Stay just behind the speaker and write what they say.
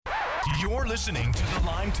You're listening to the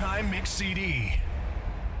Lime Time Mix CD.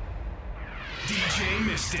 DJ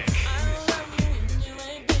Mystic.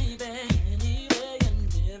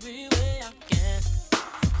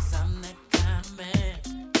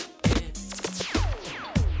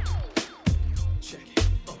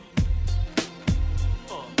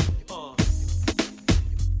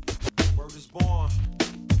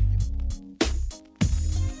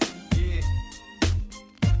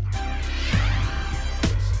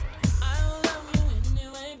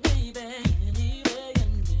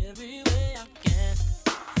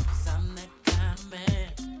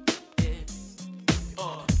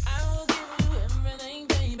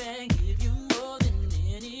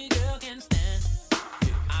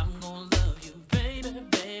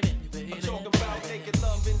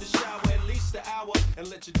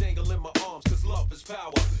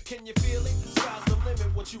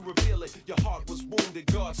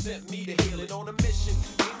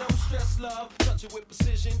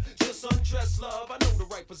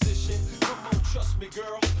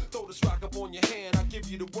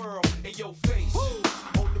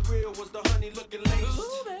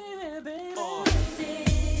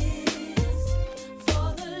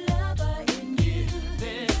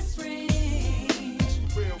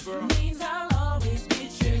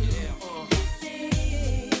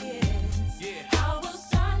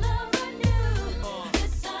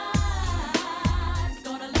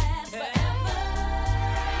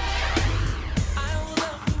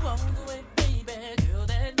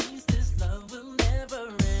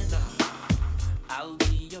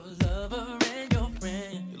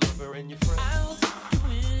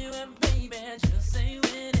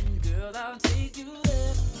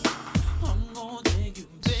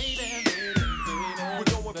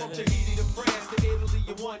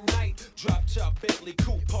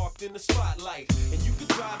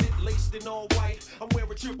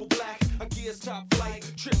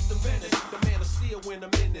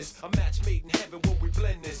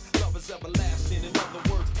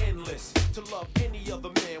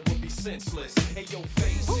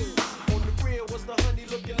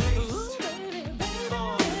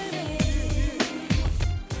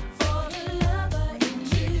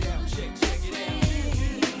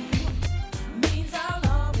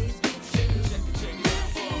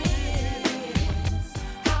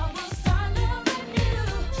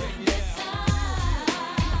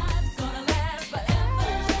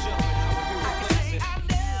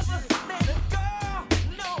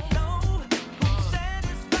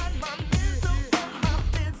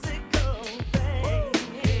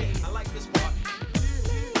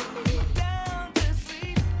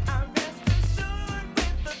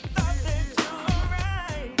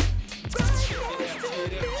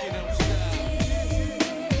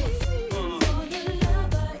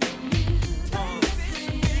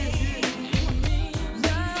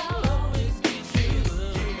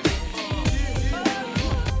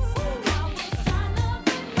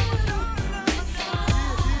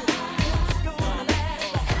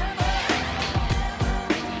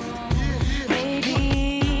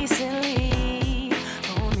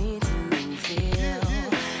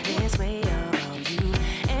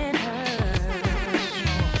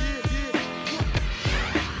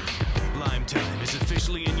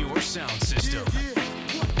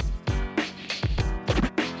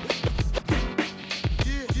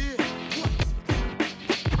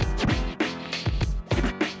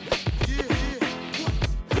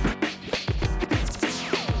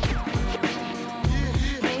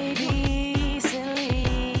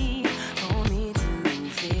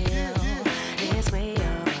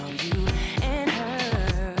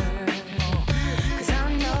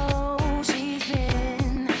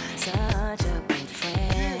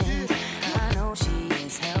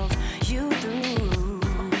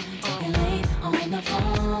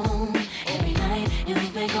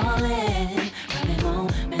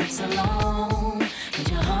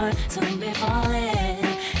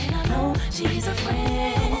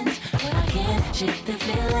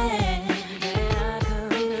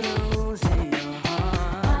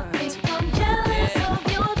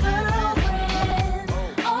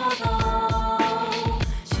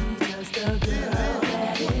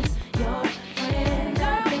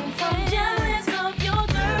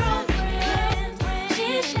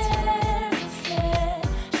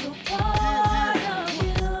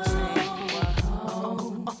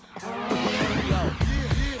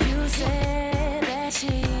 You said that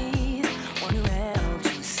she's one who helped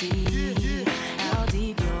you see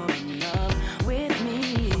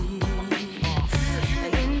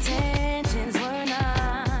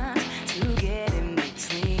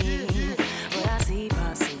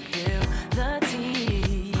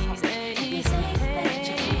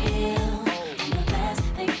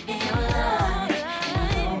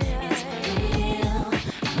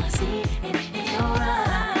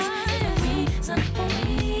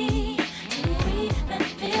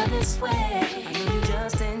this way. I know you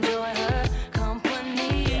just enjoy her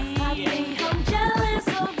company. I think I'm jealous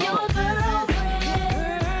of your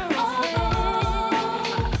girlfriend. Oh,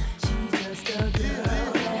 she's just a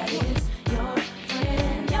girl that is your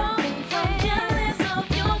friend. I think I'm jealous of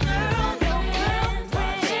your girlfriend.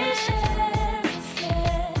 She shares a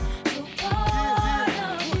special part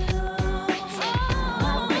of you.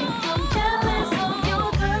 I think I'm jealous of your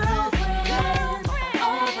girlfriend.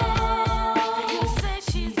 Although you say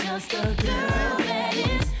she's just a girl that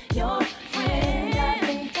is your friend. I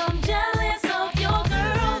think I'm jealous of your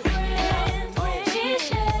girlfriend. She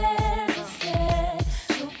shares a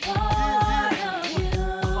special part of you.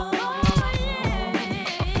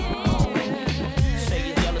 Say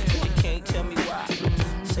you're jealous, but you can't tell me why.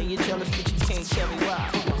 Say you're jealous, but you can't tell me why.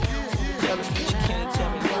 Jealous, but you can't tell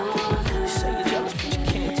me why. Say you're jealous, but you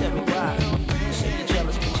can't tell me why. Say you're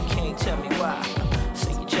jealous, but you can't tell me why.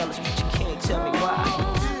 Say you're jealous, but you can't tell me why.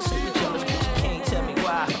 Say you're jealous, but you can't tell me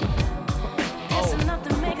why. It's enough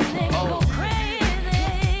to make a nigga go crazy.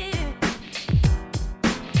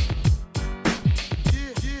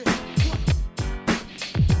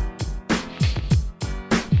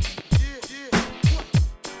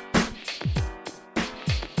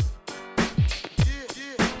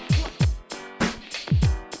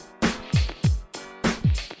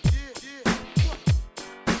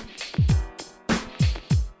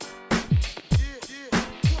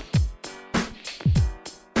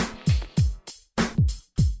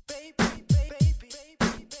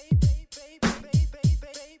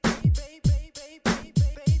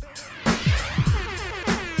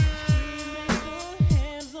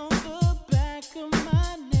 Hands on the back of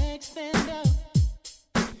my neck, stand up.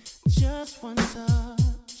 Just one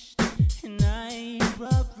touch, and I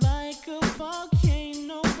erupt like a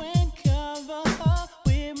volcano and cover her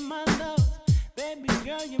with my love. Baby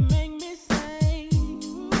girl, you make me sing,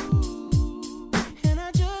 and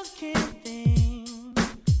I just can't think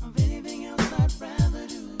of anything else I'd rather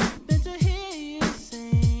do than to hear you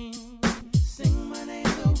sing my name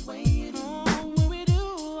the way you do. When we do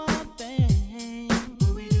our thing,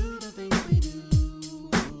 when we do the things we do,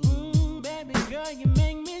 baby girl, you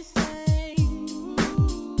make me sing.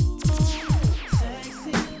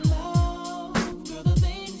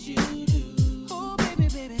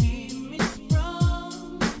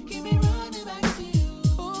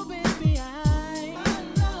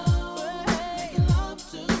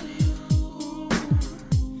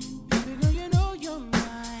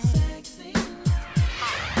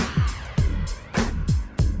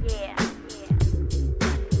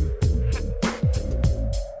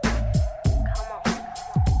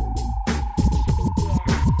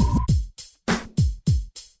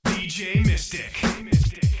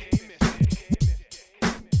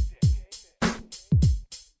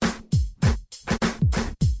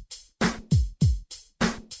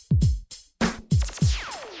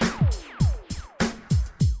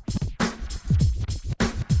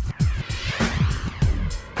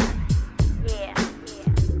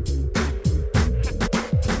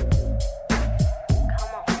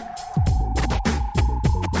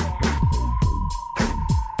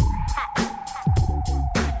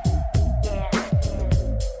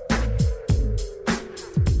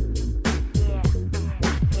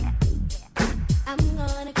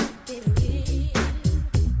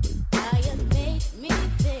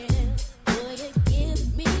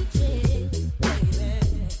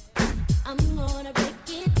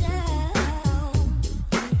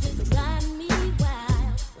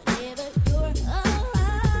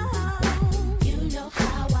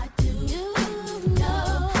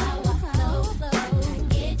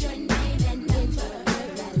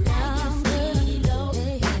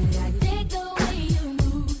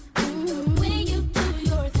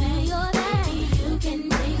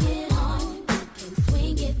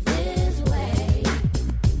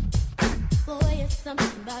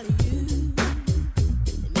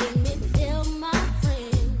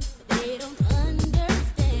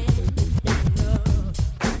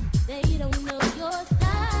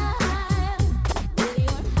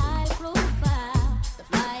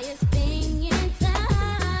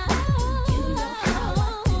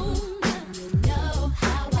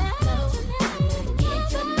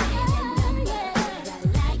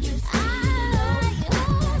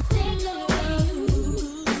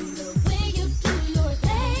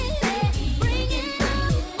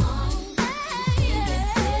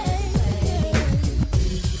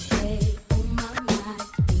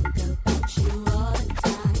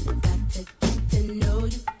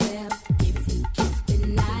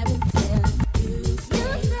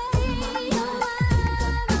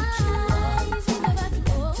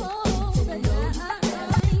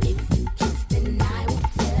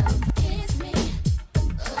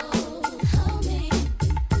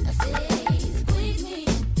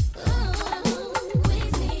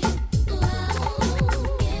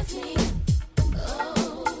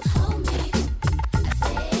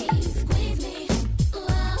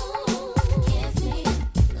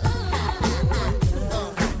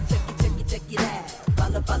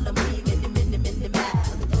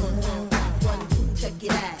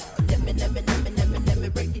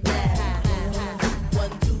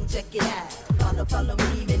 check it out. Follow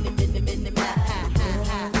me, minute,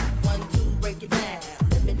 ha. 1, 2, break it down.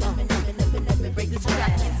 Let me break this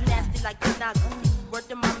track. It's nasty like pornography. Word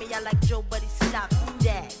to mommy, I like Joe, but he's sloppy.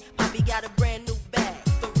 Dad, Bobby got a brand new bag.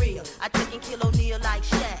 For real, I take and kill O'Neal like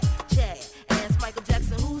Shaq. Chad, ask Michael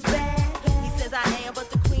Jackson who's bad. He says I am, but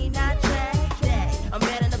the queen not Chad. Dad, I'm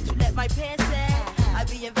man enough to let my pants sag. I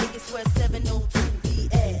be in Vegas where 702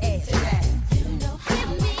 EA. You know, give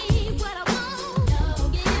me what I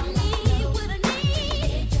want. Give me what I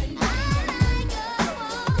need. I go.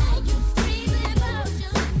 You screaming about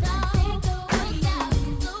your song. Going out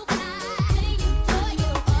so fly. You throw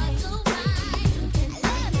your heart so right. I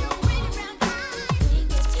love you when around time.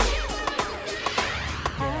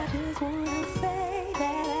 I just wanna say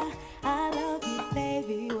that I love you,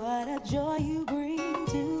 baby. What a joy you bring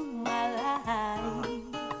to my life.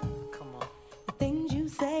 Come on. The things you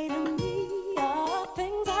say to me are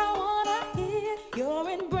things I wanna hear. Your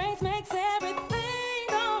embrace makes everything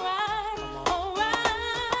alright, alright.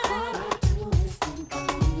 All I do is think of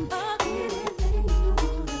you. Anything you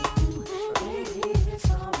wanna do, baby, it's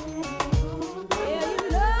already on. Yeah, you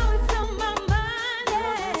know it's on my mind,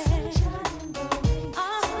 yeah. Sunshine and the rain,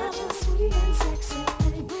 such a sweet and sexy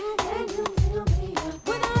thing. And you fill me up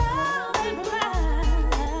with love and pride.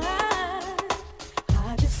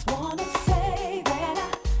 I just wanna say that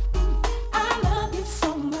I love you so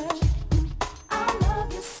much. I love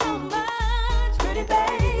you so much, pretty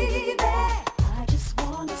baby. I just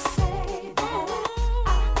wanna say that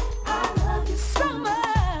I love you so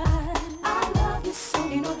much. I love you so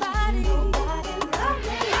much. Ain't nobody love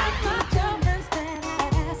me like my girlfriends that I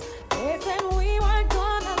asked. They said we weren't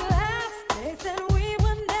gonna last. They said we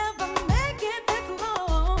would never make it this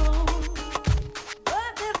long.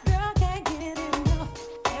 But this girl can't get enough.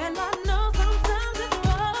 And I know sometimes it's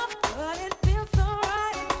rough, but it feels so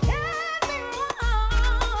right. It can't be wrong.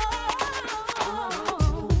 All I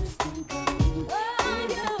do is think of you.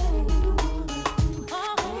 Anything you wanna do,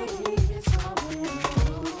 baby, it's already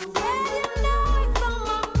on. Yeah, you know it's on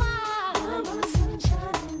my mind. I'm the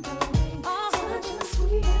sunshine and the rain, such a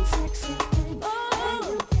sweet and sexy thing. And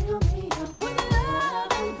you fill me up with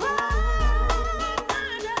love and pride. I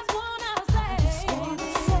just wanna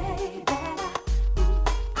say that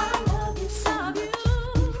I love you so much.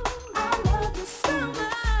 I love you so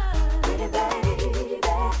much, pretty baby.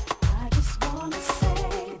 I just wanna say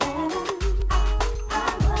that I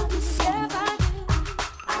love you so much.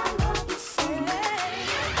 I love you so much.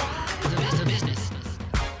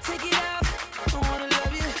 Take it out, I wanna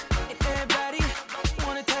love you. And everybody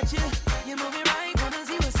wanna touch you. You move it right, wanna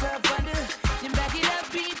see what's up under. You back it up,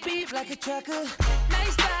 beep beep like a trucker.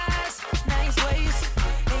 Nice thighs, nice waist.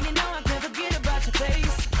 And you know I can't forget about your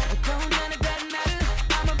face. It don't matter, doesn't matter.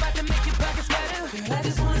 I'm about to make your pockets better. Girl, I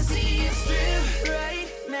just wanna see you strip right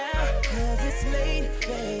now, 'cause it's late,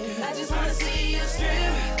 babe. I just wanna see you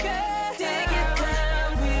strip. Girl, take your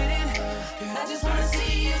time with it. Girl, I just wanna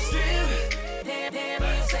see you strip. Damn,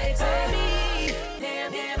 you sexy.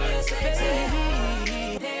 Damn, you sexy.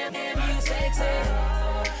 Damn, you sexy.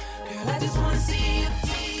 Girl, I just wanna see you.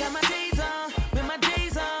 Got my days on, with my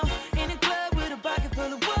days on. In the club with a pocket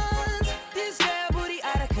full of ones. This girl booty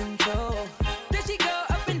out of control. There she go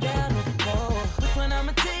up and down the pole. Which one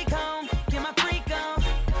I'ma take home? Get my freak on.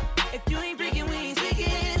 If you ain't freaking, we ain't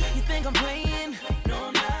speaking. You think I'm playing? No,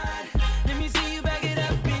 I'm not. Let me see you back it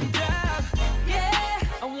up and drop. Yeah,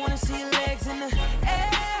 I wanna see your legs in the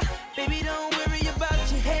air. Baby, don't worry about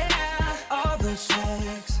your hair. All those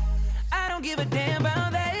tracks, I don't give a damn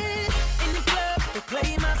about that. In the club, they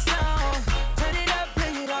play my song. Turn it up,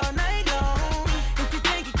 play it all night long. If you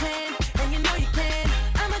think you can, and you know you can,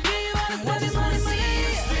 I'ma give you all the I just wanna see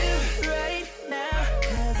you strip right now,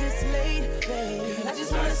 'cause it's late, babe. Girl, I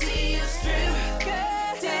just wanna see you strip.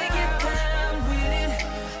 Girl, take your time with it.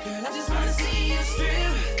 Girl, I just wanna see you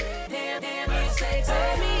strip. Damn, you sexy.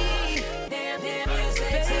 Damn, you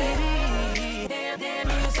sexy. Damn,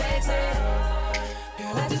 you sexy.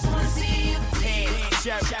 Girl, I just wanna see you.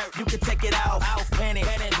 Shirt, you can take it off. Panties,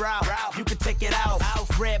 bra, you can take it off.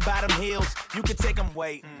 Red bottom heels, you can take them.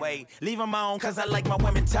 Wait, leave them on, 'cause I like my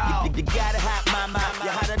women tall. You got a hot mama,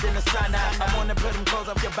 you're hotter than the sun. I wanna put them clothes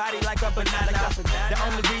off your body like a banana. The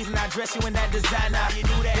only reason I dress you in that designer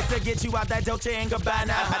is to get you out that Dolce &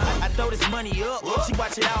 Gabbana. I throw this money up, she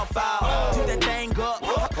watch it all fall. Do that thing up.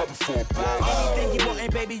 Anything you want,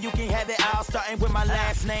 and baby, you can have it all. Starting with my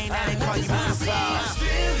last name, now they call you Mr. Saul.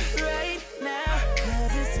 Strip right now,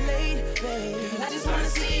 'cause it's late, babe. I just wanna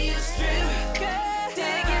see you strip. Girl,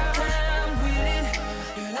 take your time with it.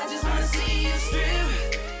 Girl, I just wanna see you strip.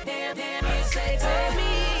 Damn, you sexy.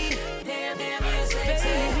 Damn, you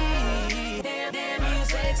sexy. Damn, you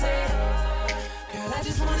sexy. sexy. Girl, I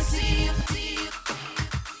just wanna see you.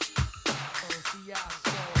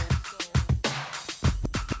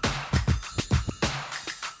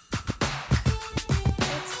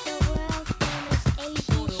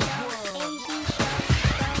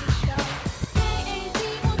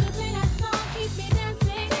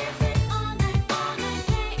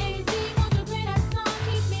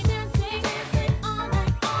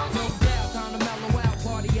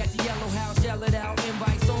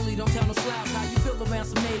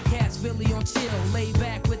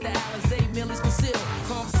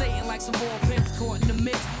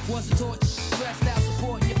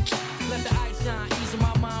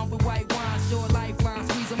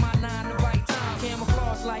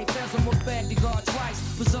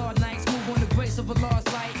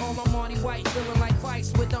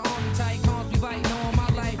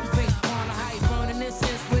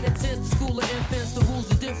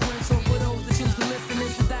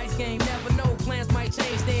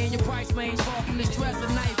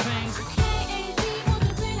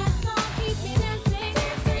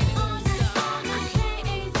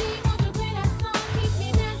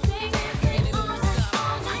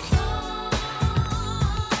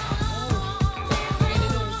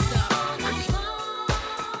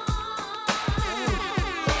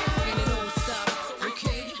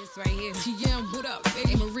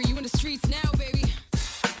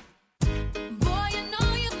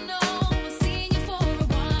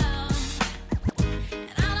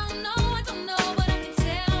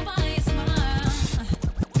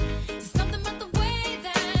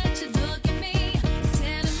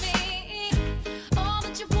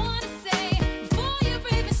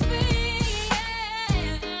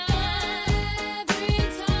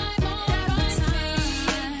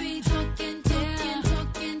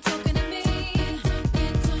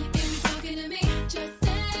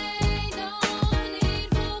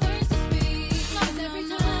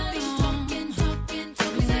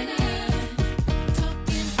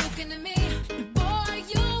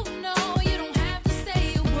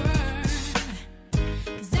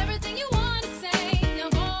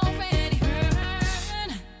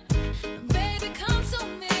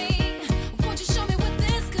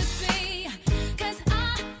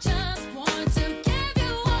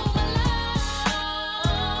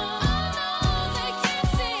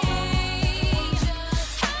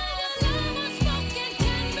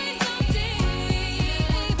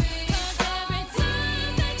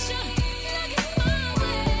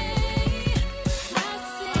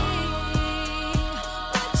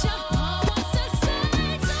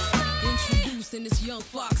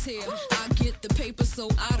 So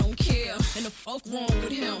I don't care, and the fuck wrong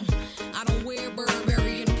with him? I don't wear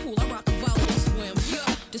Burberry in the pool, I rock a volley and swim.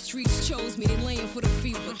 Yeah, the streets chose me, they laying for the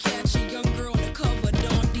fever. Catch a young girl on the cover,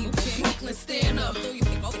 Dawn Deep. Okay. Brooklyn, stand up, throw your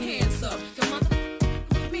fucking hands up. Your mother,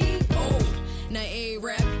 me? Oh, now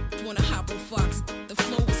A-Rap, wanna hop on Fox. The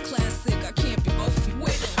flow is classic, I can't be off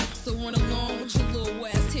with. So run along with your little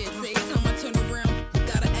ass hits. Every time I turn around,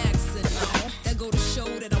 got an accent. That go to show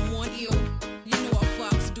that I'm one ill. You know how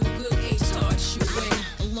Fox do good H-Tard shooting.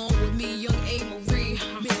 Along with me, young A. Marie,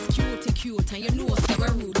 Miss Cute, and you know what's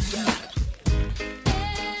Sarah Rudy.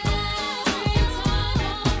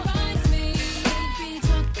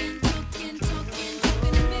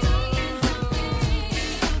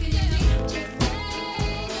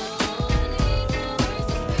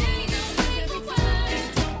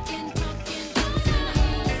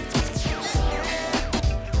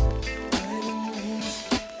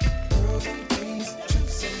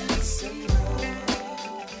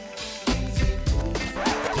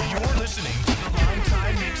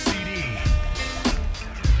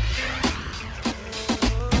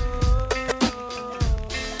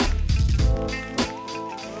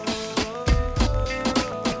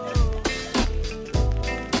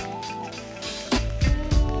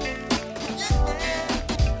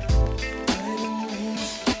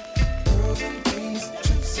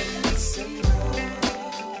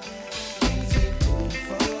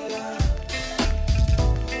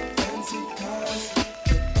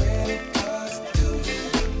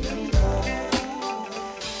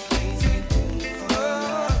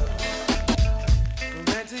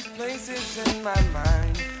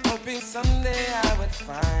 Someday I would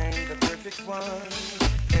find the perfect one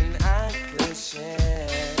and I could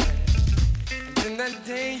share. And then that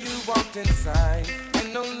day you walked inside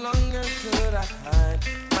and no longer could I hide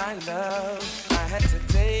my love. I had to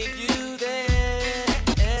take you there.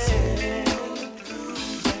 Sailing on a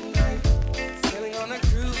cruise at night. Sailing on a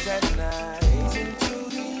cruise at night. Gazing to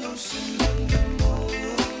the ocean under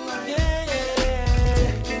moonlight. Yeah, yeah.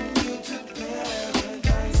 Taking you to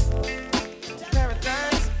paradise. To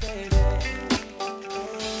paradise.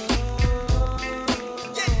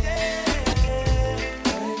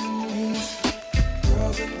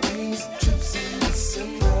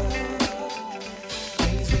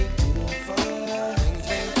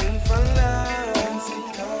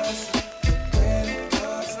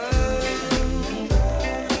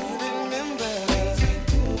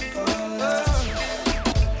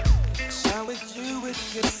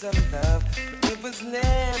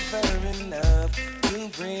 care enough to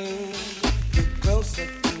bring you closer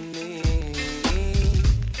to me.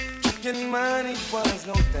 Tricking money was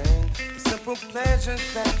no thing. The simple pleasures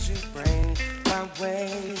that you bring my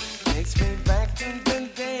way takes me back to the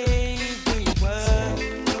day we were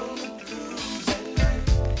sailing on a cruise at night.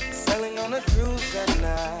 Sailing on a cruise at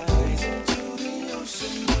night. Racing to the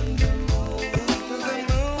ocean under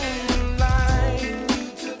moonlight.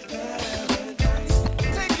 To paradise.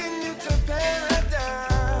 Taking you to paradise.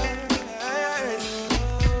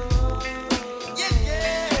 Yeah,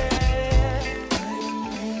 yeah.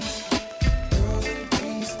 Diamonds, girls and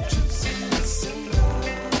things, trips in the summer.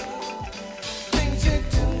 Things you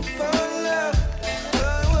do for love.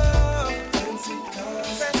 Oh, fancy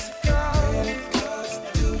cars, credit cards,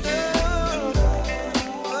 do you know?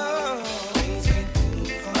 Things we do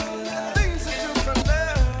for love. Things we do for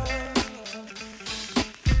love.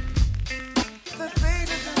 The things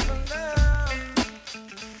we do for love.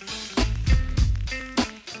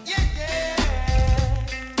 Yeah, yeah.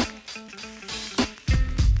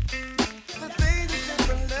 The things we do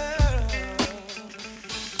for love.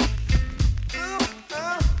 Ooh,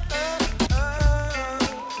 oh, oh, oh.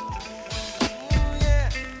 Ooh, yeah.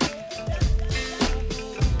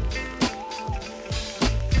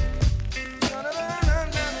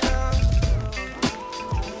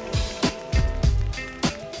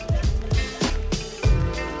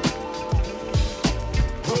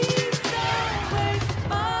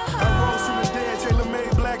 I rose from the dead,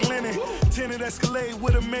 tailor-made black linen. Tinted Escalade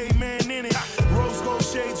with a made man in it. Rose gold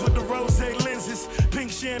shades with the rose lenses.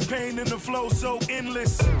 Pink champagne and the flow so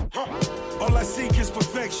endless. All I seek is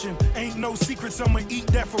perfection. Ain't no secrets, I'ma eat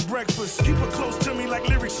that for breakfast. Keep her close to me like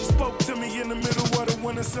lyrics she spoke to me. In the middle of the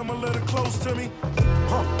winter, summer, let her close to me.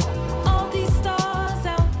 All these stars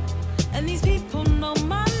out, and these people know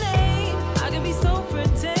my name. I can be so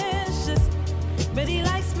pretentious, but he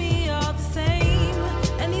likes me all the same.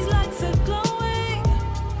 And these lights are glowing,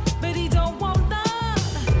 but he don't want none.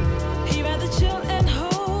 He rather chill and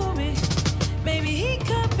hold me. Maybe he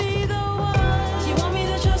could be the one. You want me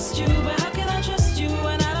to trust you, but how can I trust you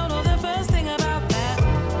when I don't know the first thing about that?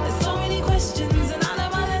 There's so many questions, and I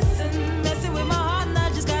learned my lesson. Messing with my heart, and I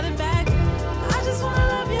just got it back. I just wanna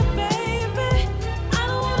love you, baby. I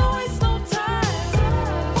don't wanna waste no time.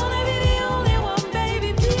 Wanna be the only one,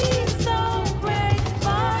 baby. Please don't break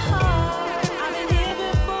my heart. I've been here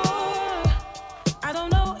before. I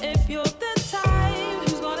don't know if you're the type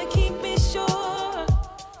who's gonna keep me sure.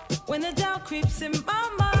 When the doubt creeps in my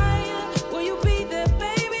mind, will you be there,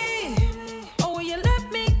 baby? Or will you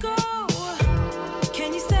let me go?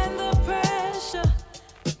 Can you stand the pressure?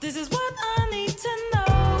 This is what I need to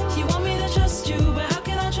know. You want me to trust you, but how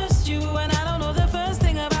can I trust you when I don't know the first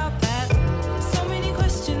thing about that? So many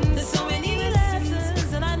questions, there's so many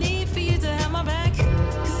lessons, and I need for you to have my back.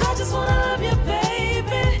 'Cause I just wanna love you,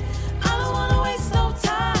 baby. I don't wanna waste no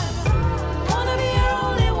time. Wanna be your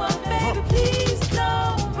only one, baby. Please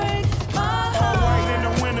don't break my All white in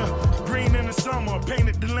heart. the winter, green in the summer.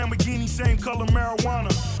 Painted the Lamborghini, same color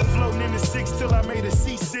marijuana. Floating in the six till I made her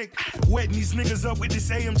seasick. Wetting these niggas up with this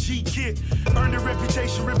AMG kit. Earned a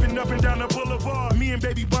reputation ripping up and down the boulevard. Me and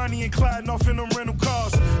baby Bonnie and Clyde off in them rental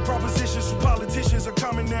cars. Propositions from politicians are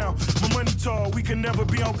coming now. My money tall, we can never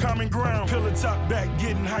be on common ground. Pillar top back,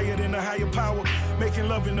 getting higher than a higher power. Making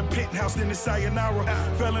love in the penthouse, then the sayonara.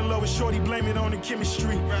 Fell in love with shorty, blame it on the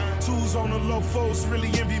chemistry. Tools on the low, foes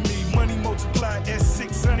really envy me. Money multiplied,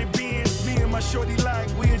 S600 Benz. Me and my shorty like,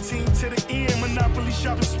 we a team to the end. Monopoly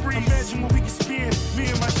shopping spree. Imagine what we can spend. Me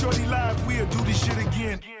and my shorty live, we'll do this shit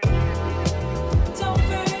again. Don't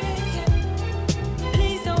break it.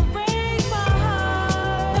 Please don't break my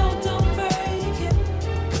heart. No, don't break it.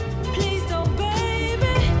 Please don't,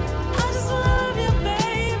 baby. I just wanna love you,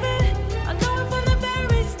 baby. I know it from the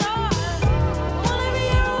very start. Wanna be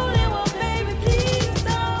your only one, baby. Please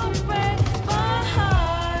don't break my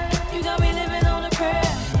heart. You got me living on a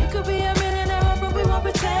prayer. You could be a millionaire, but we won't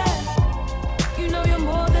pretend. You know you're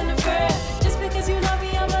more than a friend. Just because you love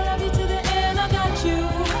me, I'm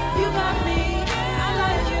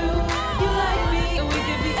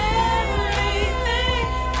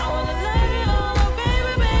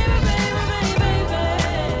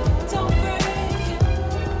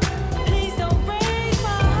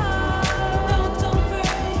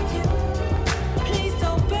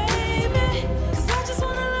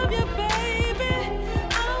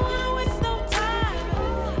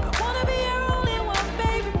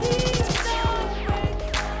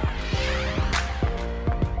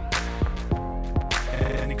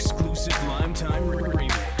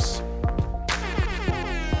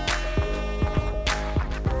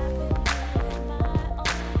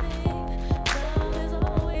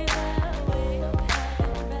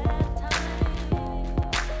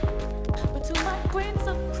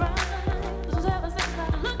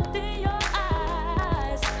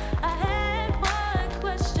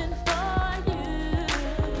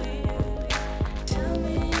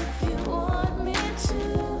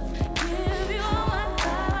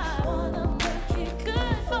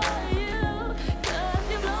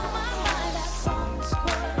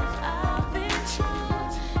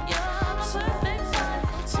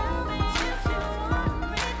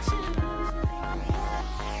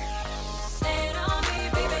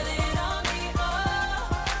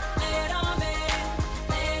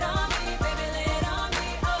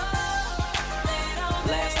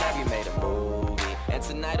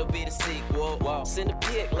it'll be the sequel. Whoa. Send a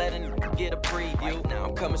pic, let a get a preview. Right now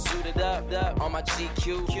I'm coming suited up on my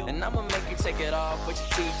GQ. And I'ma make you take it off with your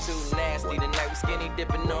teeth too nasty. Tonight we skinny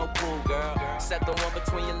dipping, no pool, girl. Set the one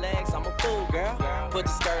between your legs, I'm a fool, girl. Put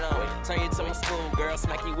your skirt on, turn you to my school, girl.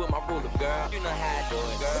 Smack you with my ruler, girl. You know how I do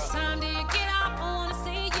it, girl. What time do you get off? I wanna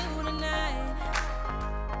see you tonight.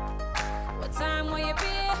 What time will you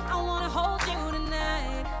be? I wanna hold you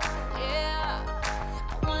tonight. Yeah,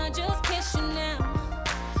 I wanna just kiss you now.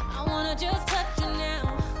 I wanna just touch you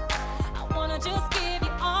now. I wanna just give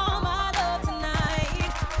you all my love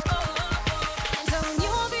tonight. And tell them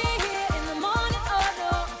you'll be here in the morning, oh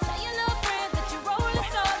no. Tell your little friends that you're rolling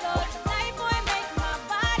solo. Tonight, boy, make my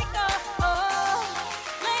body go. Oh,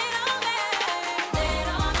 lay it on me. Lay it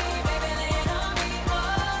on me, baby, lay it on me. Oh,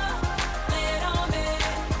 lay it on me.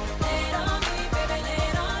 Lay it on me, baby, lay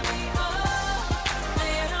it on me. Oh,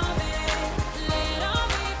 lay it on me. Lay it on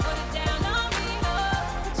me, put it down on me. Oh,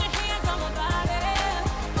 put your hands on my body.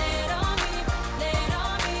 Lay it on me, lay it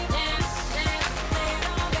on me. Dance, dance, lay it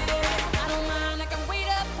on me. I don't mind, I can wait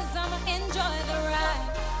up, 'cause I'ma enjoy the ride.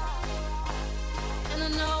 And I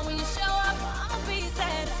know when you show up, I'ma be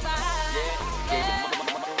satisfied.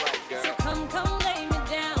 So come lay me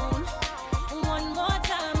down one more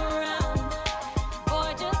time around.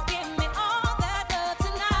 Boy, just give me all that love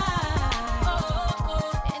tonight.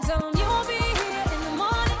 Oh, and tell them you'll be here in the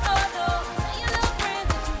morning, oh no. Tell your little friends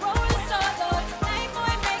that you're rolling solo. Tonight,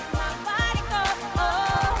 boy, make my body go.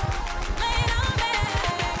 Oh, lay it on me.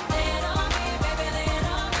 Lay it on me, baby, lay it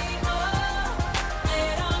on me. Oh, lay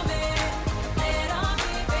it on me. Lay it on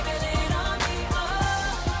me, baby, lay it on me. Oh,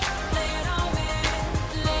 lay it on me.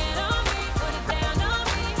 Lay it on me, put it down on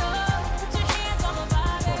me. Oh, put your hands on my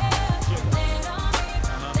body. Lay it on me,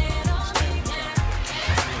 lay it on me.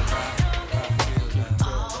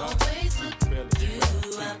 Always look you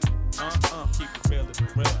up. Keep it real,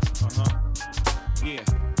 real. Yeah.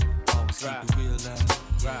 Always keep it real,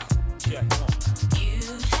 right. Yeah, come on. You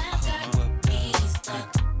have got me stuck.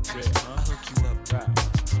 Real, I hook you up, right.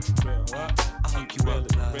 Real, what? I hook you up,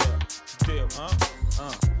 real. Deal,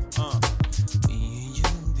 Me and you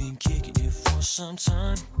been kicking it for some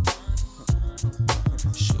time.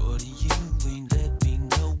 Shorty, you ain't let me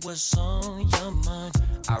know what's on your mind.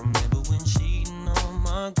 I remember when cheating on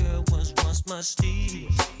my girl was once my steed.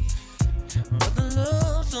 But the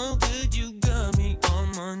love so good, you got me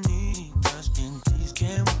on my knees. Asking, please,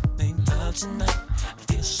 can we make love tonight?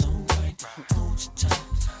 Feel so right, hold you tight.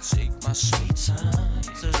 Take my sweet time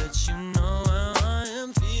to let you know how I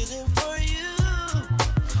am feeling for you.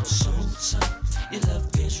 So tight, your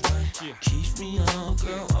love gets right. Keeps me on,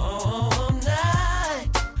 girl, all night.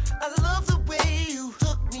 I love the way you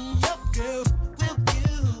hook me up, girl. Will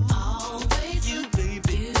you Always you,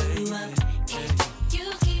 baby, you up. You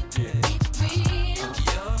keep it real.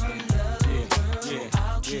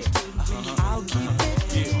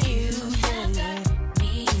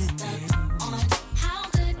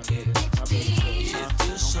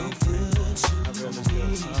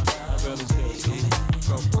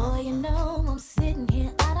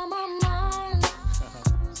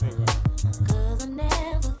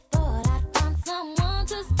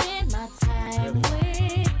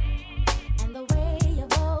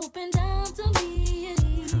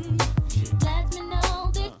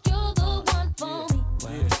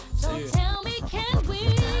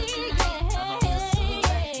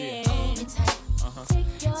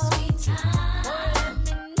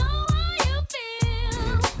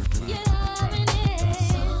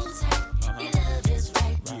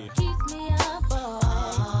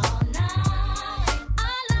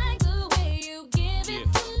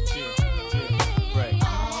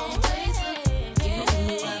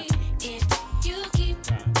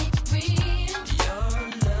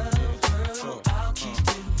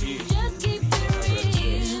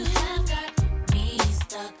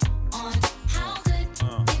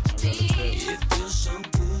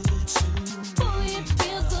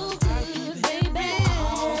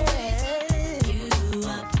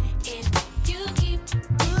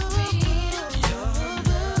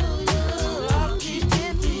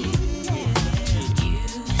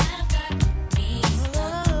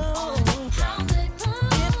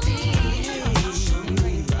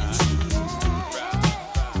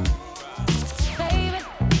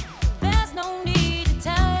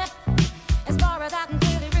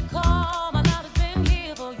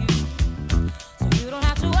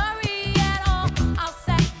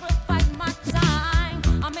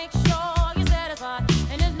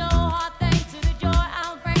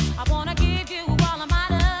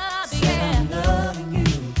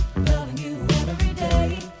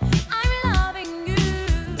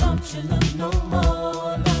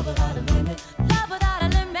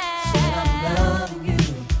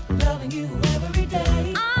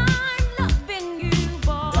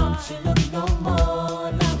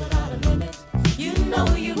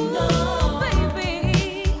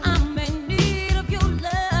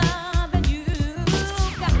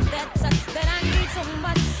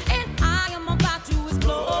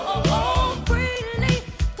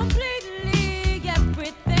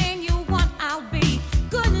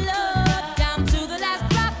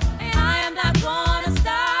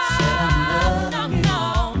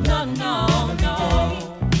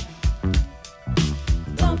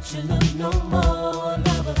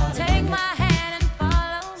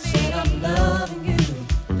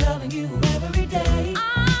 every day.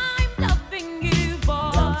 I'm loving you,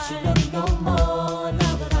 boy. Don't you look no more,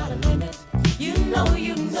 love without a limit. You know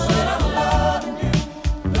that I'm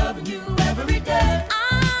loving you every day.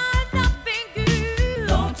 I'm loving you.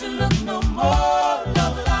 Don't you look no more,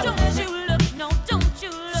 love without a limit. Don't you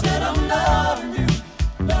look. Said I'm loving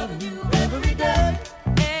you every day.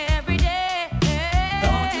 Every day.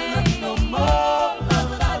 Don't you look no more, love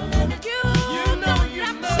without a limit. You know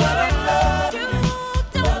said I'm loving you.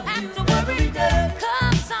 Don't have to worry every day.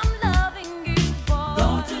 'Cause I'm loving you, boy.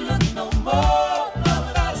 Don't you look no more, love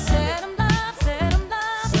without a limit. Said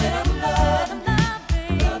I'm loving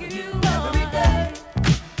you every day.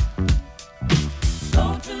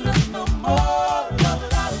 Don't you look no more, love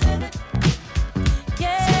without a limit.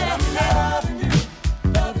 Yeah. Said I'm loving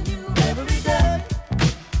you every day.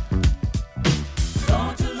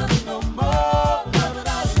 Don't you look no more, love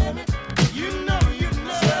without a limit. You know.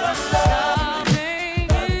 Said I'm loving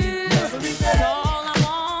you every day. That's all I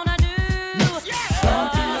wanna do.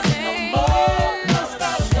 Don't you look no more, love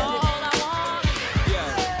without a limit.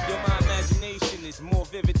 Yo, my imagination is more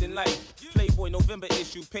vivid than life. Playboy November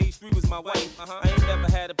issue, page 3 was my wife. I ain't never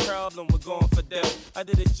had a problem with going for Dell. I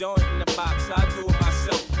did a joint in the box, I do it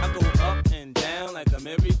myself. I go up and down like a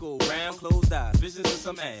merry-go-round, closed eyes, visions of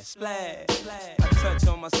some ass. Splash. I touch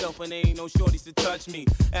on myself when there ain't no shorties to touch me.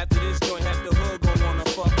 After this joint, half the hood gon' wanna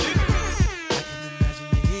fuck me. I can imagine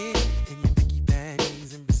your head and your biggie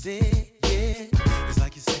panties in Brazil, yeah. It's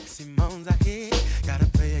like your sexy moans I hear. Gotta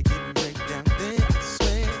play a getting break down there, I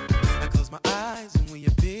swear. I close my eyes and we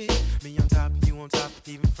appear. Me on top, you on top,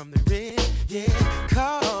 even from the rear, yeah.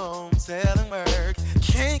 Calm, selling work,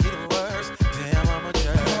 can't get worse. Damn, I'm a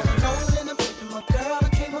jerk. Rolling, I'm tripping, my girl, I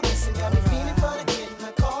came up missing. Got me feeling for the kid, and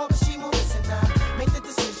I call, but she won't listen. I make the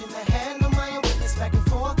decision to handle my own business, back and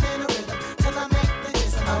forth in a rhythm till I make the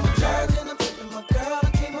decision. I'm a jerk, and I'm tripping, my girl, I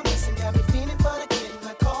came up missing. Got me feeling for the kid, and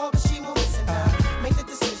I call, but she won't listen. I make the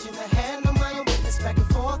decision to handle my own business, back and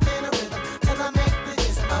forth in a rhythm till I make the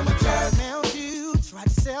decision. I'm a jerk. Mailed you, tried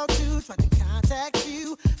to sell to, tried to contact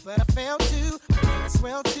you, but I failed to. As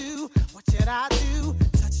well too. What should I do?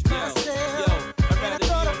 Touch myself. I'd rather be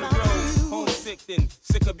on the road, homesick than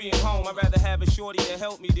sick of being home. I'd rather have a shorty to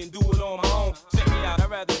help me than do it on my own. Check me out, I'd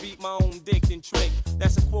rather beat my own dick than trick.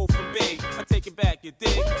 That's a quote from Big. I take it back, you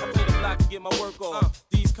dig? I play the block to get my work off.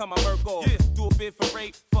 These come my work off. Do a bid for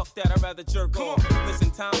rape, fuck that, I'd rather jerk off. Listen,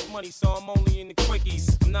 time's money, so I'm only in the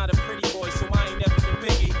quickies. I'm not a pretty boy, so I ain't never been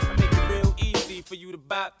picky. I make it real easy for you to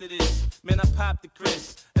bop to this. Man, I pop the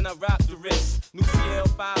Chris, and I rock the wrist. New CL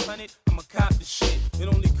 500, I'ma cop the shit. It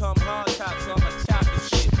only come hard top, so I'ma chop the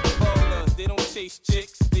shit. Ballers, they don't chase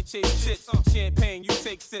chicks, they chase chips. Champagne, you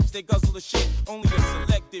take sips, they guzzle the shit. Only a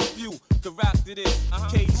selected few can rock to this.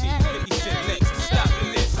 KG, 50 Cent next, stop the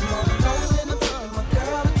list. I'm on the road, and I'm tripping, my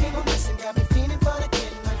girl, I came up missing. Got me feeling for the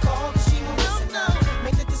kid, and I call, but she won't listen. I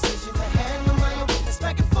make the decision to handle my own business,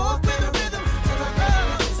 back and forth with a rhythm till I make the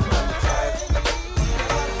decision. I'm a jerk, and I'm tripping, my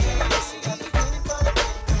girl, I came up missing. Got me feeling for the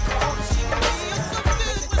kid, and I call, but she won't listen. I make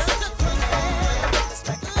the decision to handle my own business,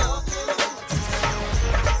 back and forth with a rhythm.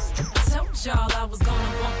 Told y'all I was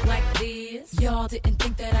gonna bump like this. Y'all didn't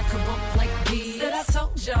think that I could bump like this. Said I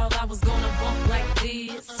told y'all I was gonna bump like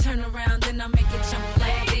this. Turn around and I make it jump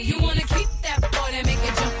like this. You wanna keep that boy that make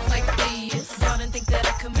it jump like this. Y'all didn't think that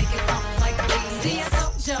I could make it bump like this. See, I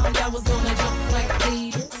told y'all I was gonna jump like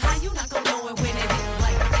this. How you not gonna know it when it hit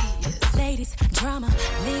like this? Ladies, drama,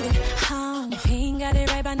 leave it home. If he ain't got it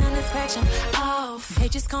right by now, let's scratch him off. They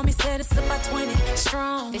just call me said it's about 20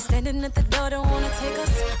 strong. They standing at the door, don't wanna take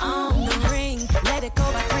us on the ring. Let it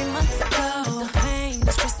go by 3 months ago. The pain,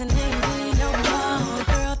 the stress, and ain't really no more. The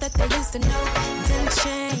girl that they used to know didn't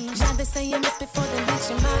change. Now they say you missed before they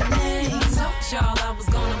mention my name. I told y'all I was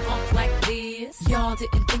gonna bump like this. Y'all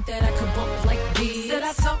didn't think that I could bump like this. Said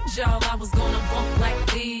I told y'all I was gonna bump like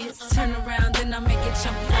this. Turn around and I make it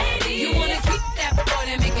jump like this. You wanna keep that boy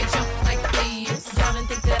that make it jump like this. Y'all didn't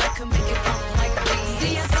think that I could make it bump like this.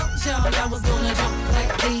 See, I told y'all I was gonna jump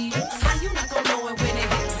like this. How you not gonna know it when it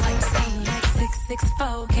hits like this? Like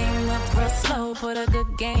 664 came up real slow, put a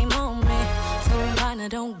good game on me. Told him Liner,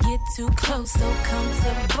 don't get too close, so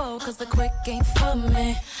comfortable, cause the quick ain't for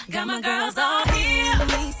me. Got my girls all here,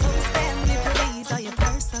 me, so spare me please, all your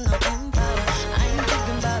personal info. I ain't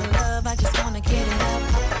thinking about love, I just wanna get it up.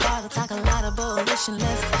 Pop a bottle, talk a lot of bullshit,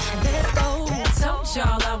 let's go. Told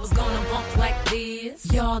y'all I was gonna bump like this.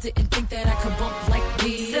 Y'all didn't think that I could bump like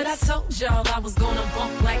this. Said I told y'all I was gonna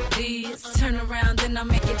bump like this. Turn around and I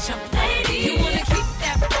make it jump like this. You wanna keep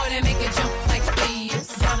that boy that make it jump like this.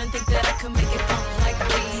 Y'all didn't think that I could make it bump like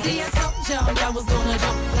this. See, I told y'all I was gonna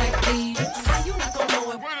jump like this. How you not gonna know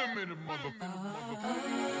it? Wait a minute,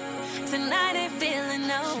 motherfucker. Tonight night ain't feeling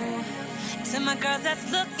no. To my girls that's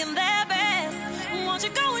looking their best, won't you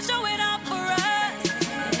go and show it off for us?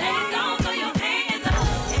 Ladies, don't throw your hands up.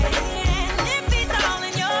 And if he's all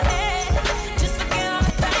in your head, just forget all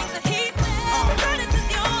the things that he said. Girl, this is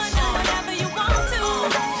yours, do whatever you want to.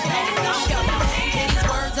 Ladies, don't throw your hands Get these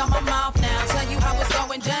words out my mouth now. Tell you how it's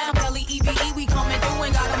going down. Kelly EVE, we coming through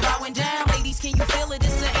and got them bowing down. Ladies, can you feel it?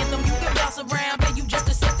 It's an anthem you can bounce around. Then you just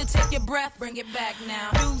accept to take your breath. Bring it back now.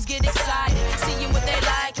 Dudes get excited, seeing what they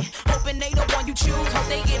like. Hoping they the one you choose. Hope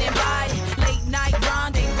they get invited. Late night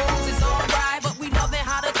rendezvous is alright, but we loving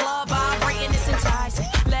how the club vibrating. It's enticing.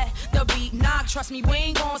 Let the beat knock. Trust me, we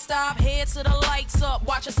ain't gonna stop. Head to the lights up.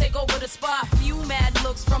 Watch us take over the spot. Few mad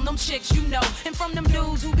looks from them chicks you know, and from them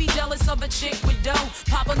dudes who be jealous of a chick with dough.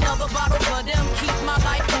 Pop another bottle for them. Keep my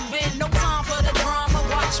life moving. No time for the drama.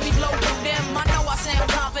 Watch me blow through them. I know I sound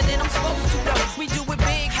confident. I'm supposed to though. We do it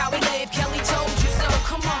big. How we live. Kelly told you so.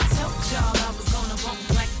 Come on, told y'all I was gonna bump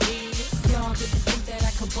like this. Y'all didn't think that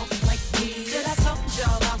I could bump like this. Said I told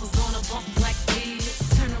y'all I was gonna bump like this.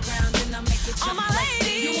 Turn around and I make it jump. All my like this.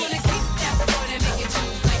 ladies. You wanna keep that boy that make it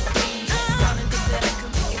jump like this. Y'all didn't think that I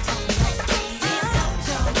could make it jump like this. I told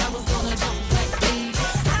y'all I was gonna jump like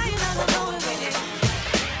this. How you know I'm going with it?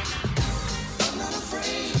 I'm not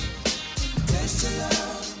afraid. Taste your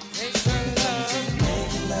love. Taste your love.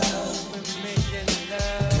 Making love. We're making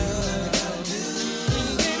love.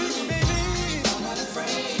 I'm not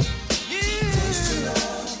afraid. Taste your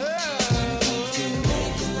love.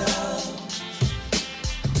 Making love.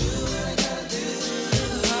 Do what I gotta do.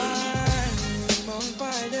 I'm on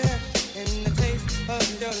fire, and the taste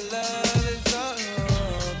of your love is all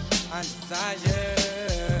I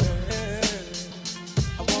desire.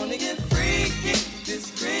 I wanna get freaky,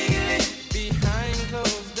 discreetly, behind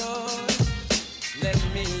closed doors. Let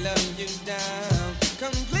me love you down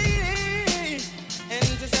completely, and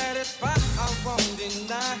to satisfy, I won't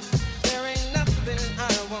deny. There ain't nothing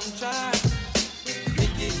I won't try.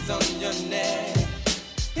 Hickeys on your neck,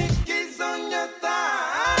 hickeys on your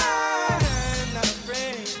thigh. I'm not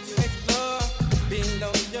afraid to explore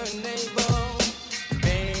below your navel.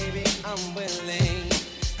 Baby, I'm willing.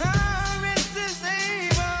 Our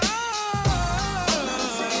irresistible.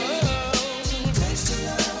 Taste your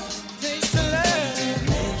love. Taste the love.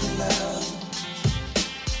 Making love.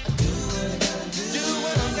 Do what I gotta do. Do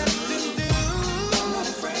what I got to do. I'm not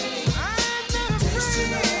afraid. I'm not Taste your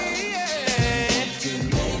love. afraid. Yeah.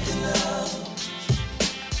 Making love.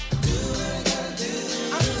 Do what I gotta do.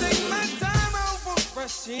 I'll take my time, I won't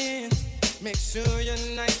rush in. Make sure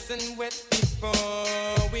you're nice and wet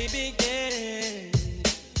before we begin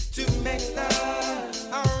to make love.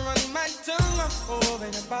 I'll run my tongue all over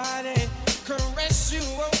your body, caress you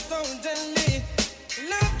oh so gently,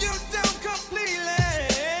 love you down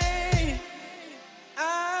completely.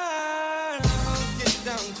 I'll get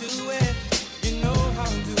down to it. You know how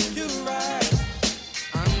to do right.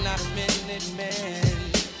 I'm not a minute man.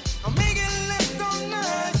 I'm making left all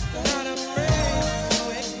night. Not afraid to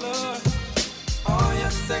explore all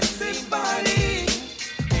your sexy body.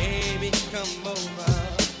 Baby, come over.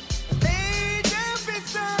 Lay down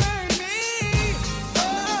beside me.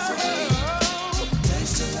 Oh,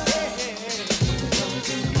 Taste your love.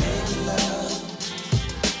 Making love.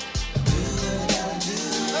 Do what I gotta do.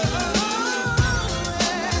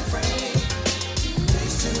 I'm not afraid.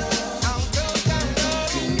 Taste your love. I'll go down low.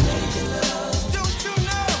 Making love. Don't you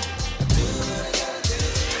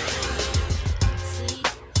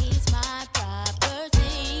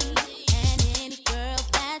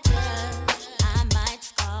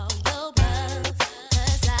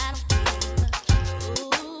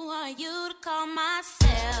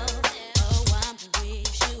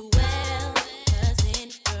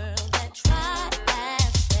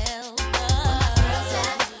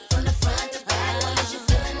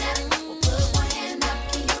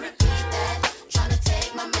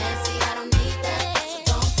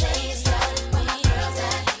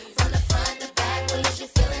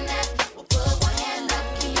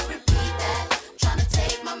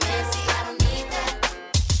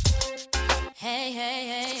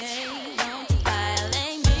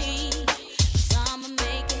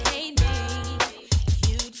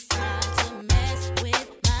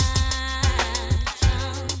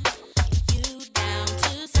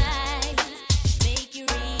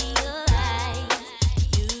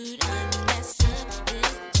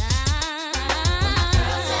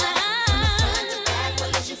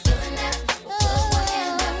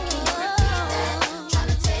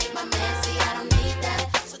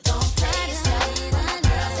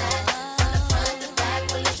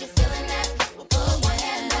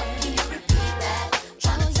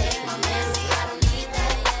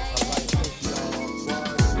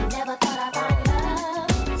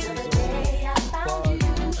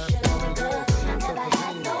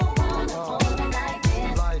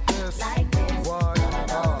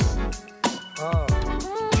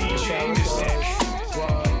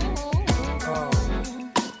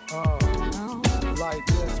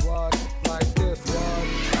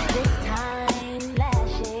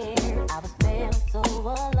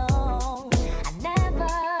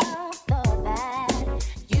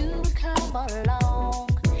for long.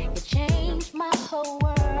 You changed my whole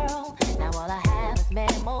world. Now all I have is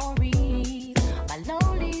memories. My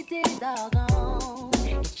lonely days are gone.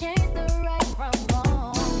 You changed the right from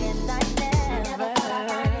wrong, and I never thought I'd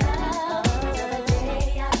find love till the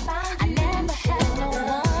day I found you. I never had no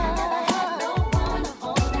one. Never had no one to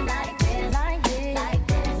hold me like this, like this, like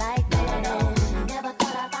this, like this. Never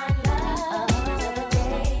thought I'd find love till the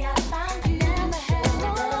day I found you. I never had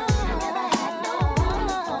no one. Never had no one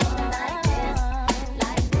to hold me like this,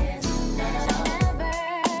 like this. Never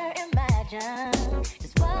imagined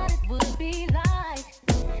just what it would be like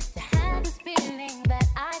to have this feeling that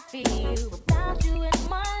I feel without you in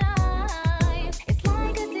my life. It's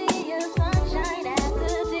like a day of sunshine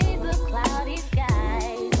after days of cloudy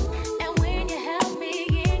skies. And when you held me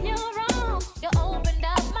in your arms, you opened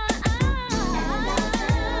up my eyes.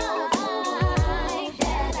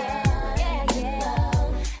 Yeah, yeah.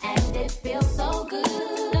 And it feels so good.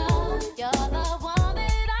 You're the one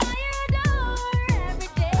that I adore every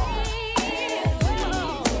day.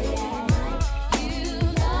 You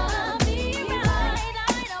love me right.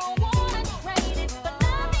 I don't wanna trade it for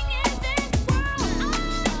nothing in this world.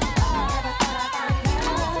 Never thought I'd find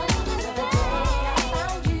love till the day I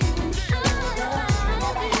found you.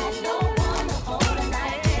 Never had no one to hold me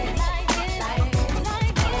like this, like this, like this,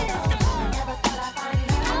 like this. Never thought I'd find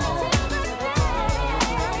love till the day I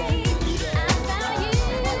found you.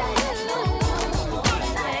 Never had no one to hold me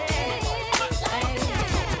like this, like this.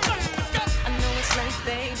 I know it's late,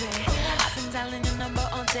 baby. I've been dialing your number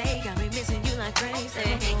all day. Got me missing you like crazy.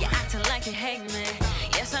 You're acting like you hate me.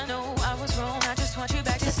 Yes, I know I was wrong. I just want you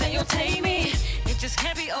back to say you'll take me. It just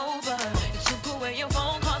can't be over. You took away your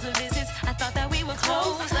phone calls and visits. I thought that we were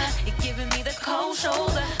closer. You're giving me the cold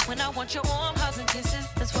shoulder when I want your warm hugs and kisses.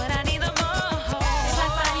 That's what I need the most. It's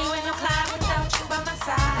like Bonnie when I'm Clyde without you by my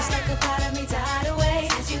side. It's like a part of me died away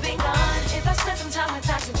since you've been gone. If I spent some time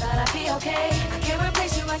without you, thought I'd be okay. I can't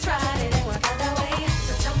replace you. I tried it, ain't work out that way.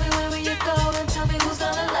 So tell me where will you go and tell me who's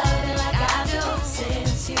gonna love you like I do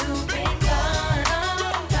since you've been gone,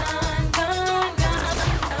 gone, gone, gone,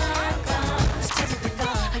 gone, gone. Since you've been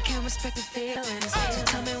gone, I can't respect the feelings. So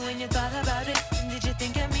tell me when you thought about it, and did you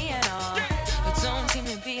think of me at all? You don't seem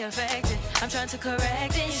to be affected. I'm trying to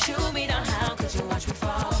correct it. You shoot me down, how could you watch me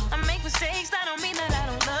fall? I make mistakes, that don't mean that I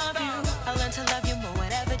don't love you. I learn to love you more,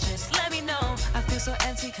 whatever, just let me know. I feel so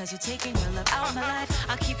empty cause you're taking your love out of my life.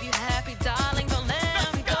 I'll keep you happy, darling, don't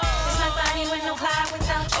let me go. It's like Bonnie with no Clyde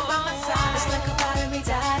without you by my side. It's like a part of me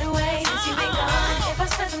died away since you've been gone. If I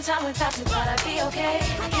spent some time without you, thought I'd be okay.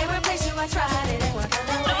 I can't replace you, I tried it, ain't work out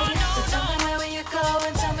that way. So tell me where will you go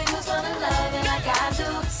and tell me who's gonna love you like I do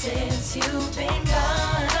since you've been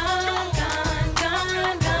gone, gone, gone,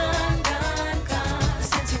 gone, gone, gone, gone.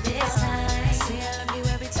 Since you've been gone. Say I love you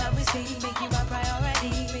every time we speak. Make you my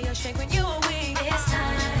priority. Be your strength when you are weak. This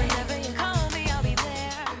time, whenever you call me, I'll be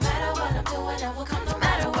there. No matter what I'm doing, I will come no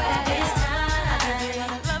matter where. This time, I give you all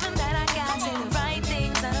the loving that I got. Say the right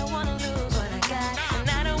things, I don't wanna lose what I got, and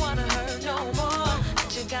I don't wanna hurt no more. Let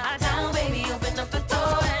your guard down, baby, open up the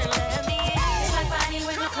door and let me in. It's like Bonnie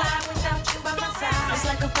with no Clyde without you by my side. It's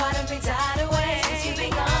like a part of me died away since you've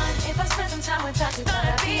been gone. If I spent some time without you, thought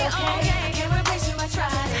I'd be okay. I can't replace you, I tried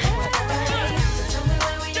it, ain't work out that way. So tell me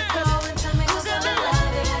where will you go and tell me who's gonna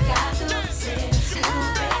love you like I do since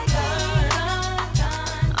you've been gone, gone,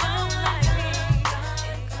 gone, gone.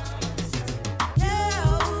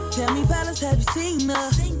 Tell me, fellas, have you seen her?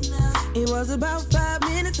 It was about 5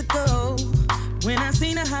 minutes ago when I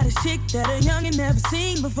seen the hottest chick that a youngin' never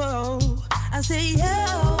seen before. I say,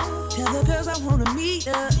 yo, tell the girls I wanna meet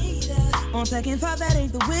her. On second thought, that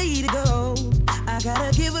ain't the way to go. I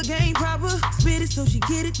gotta give her game proper, spit it so she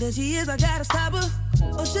get it. There she is, I gotta stop her.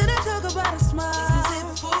 Or should I talk about a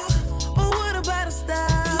smile? Or what about a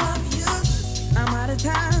style? I'm out of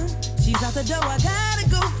time, she's out the door, I gotta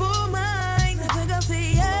go for mine. I think I'll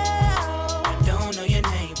say, yo, I don't know your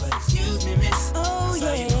name, but excuse me, miss. Oh,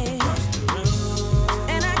 yeah.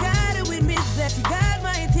 And I gotta admit that you got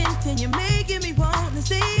my attention. You're making me want to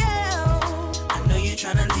say, yo, I know you're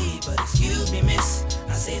trying to leave, but excuse me, miss.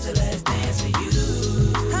 I saved the last dance for you.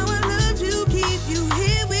 How I love to keep you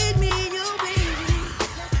here with me, yo, baby.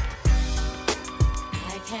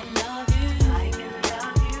 I can love you. I can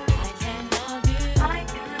love you. I can love you. I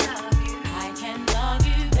can love you. I can love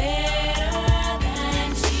you better than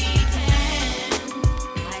she can.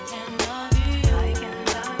 I can love you. I can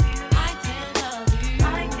love you. I can love you.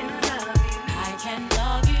 I can love you. I can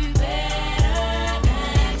love you better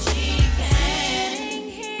than she can. Sitting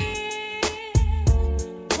here,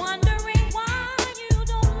 wondering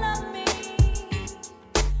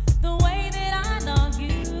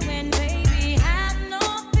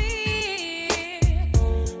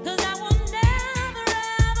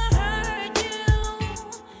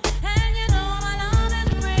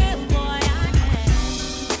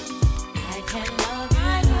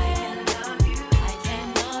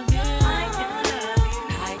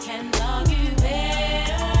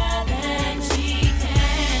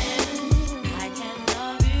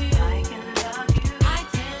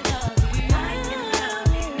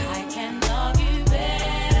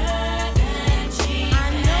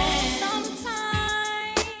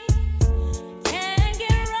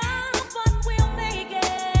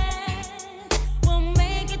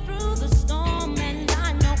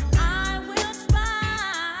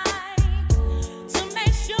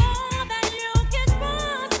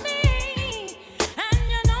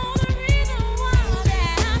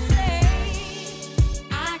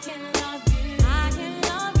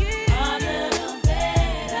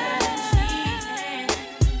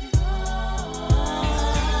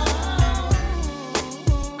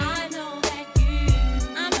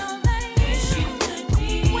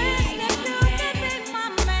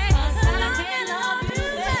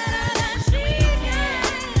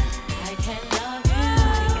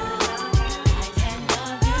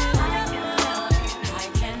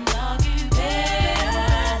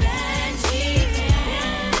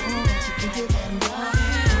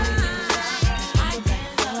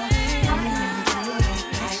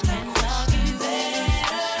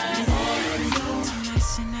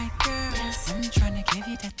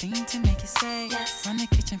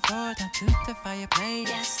floor, down to the fireplace.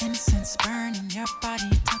 Yes. Innocence burning your body,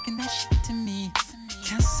 talking that shit to me.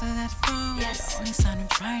 Cancel that phone. Yes. The only sound I'm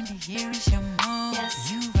trying to hear is your moan.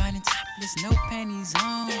 Yes. You riding topless, no panties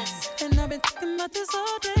on. Yes. And I've been thinking about this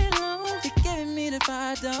all day long. You're giving me the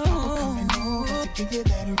fire don't. I'm coming over to give you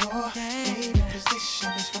that raw. Favorite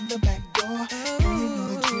position is from the back door. Girl, you know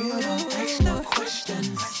the drill, don't ask no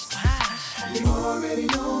questions. You already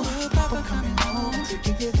know. I'm coming home to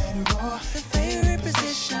give you that raw. The favorite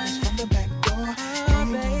position is from the back door. Girl,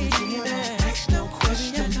 you know the drill, don't ask no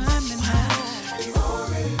questions. You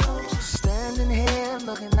already know. Standing here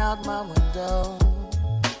looking out my window.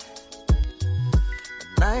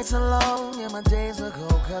 The nights are long and my days are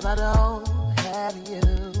cold 'cause I don't have you.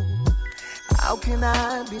 How can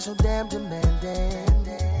I be so damn demanding?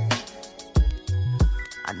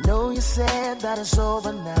 I know you said that it's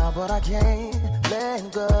over now, but I can't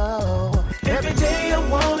let go. Every day I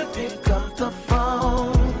wanna pick up the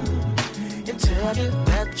phone and tell you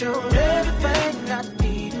that you're everything I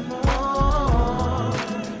need and more.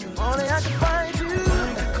 If only I could find you.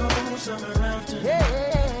 Like a cold summer afternoon.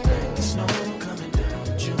 Yeah. Like the snow coming down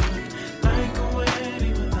in June. Like a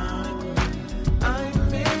wedding without a groom. I'm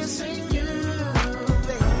missing you,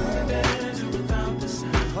 baby. Dance without the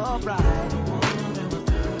sound. Alright.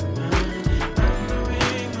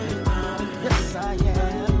 Yes, I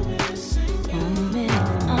am. Moment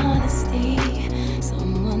of honesty.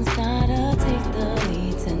 Someone's gotta take the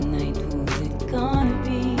lead tonight. Who's it gonna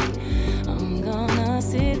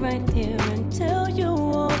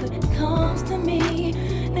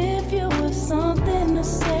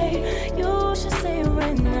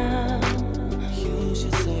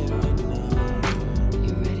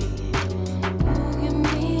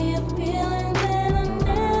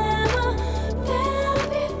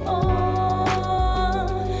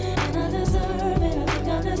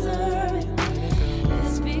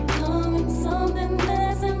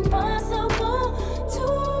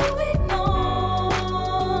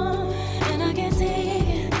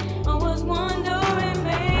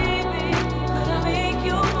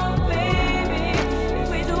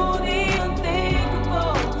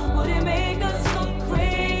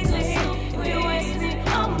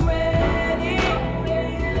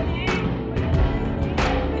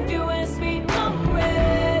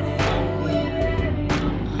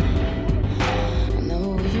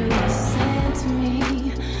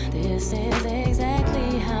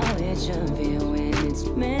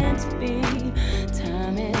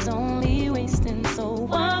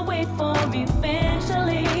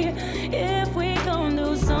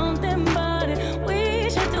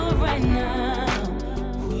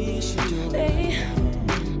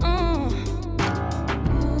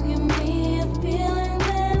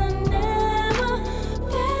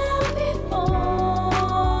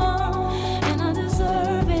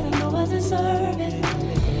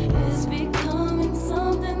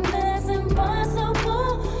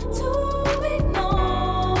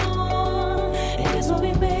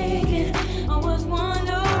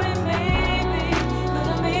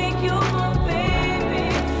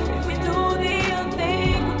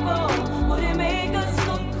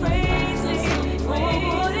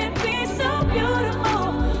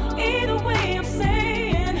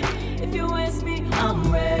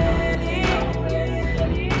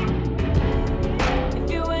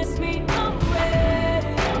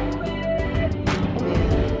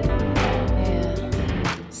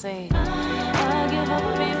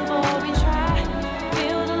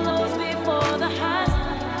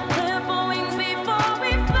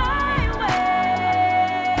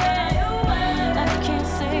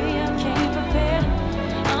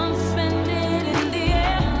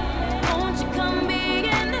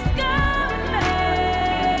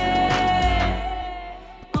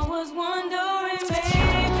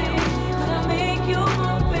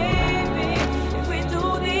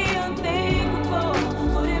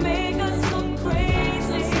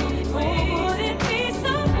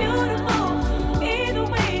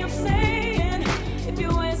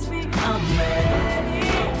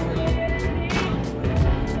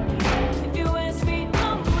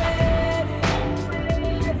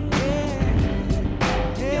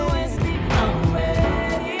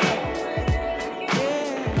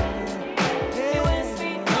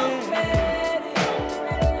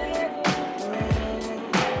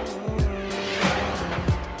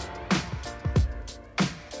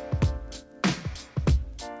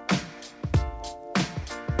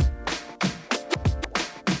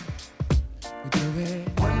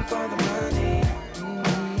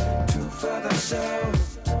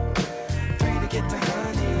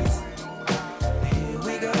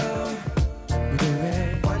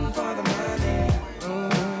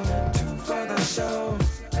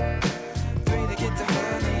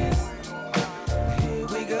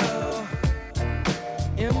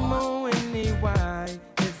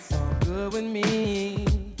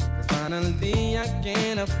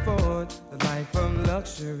can't afford the life of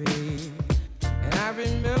luxury. And I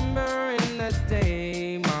remember in the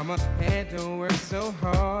day, mama had to work so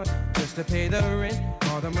hard just to pay the rent.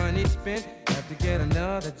 All the money spent, have to get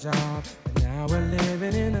another job. And now we're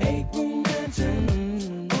living in an 8-room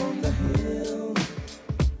mansion on the hill.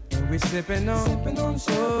 And we're sipping on champagne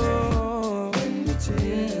when we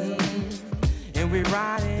chill. And we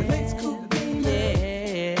riding the Lex Coupe Beamer,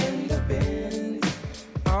 yeah, and the Benz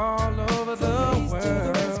all over the world.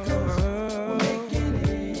 We're making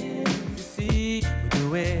it. You see, we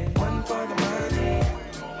do it. One for the money,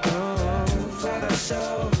 two for the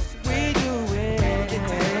show. We do it.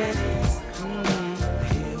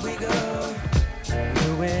 Here we go. Do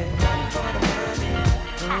it. One for the money,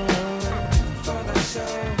 two for the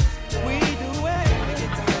show. We do it.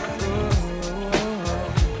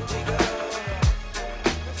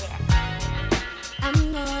 I'm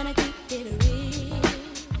gonna keep it real.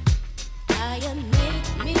 How you make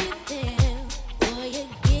me feel, boy, you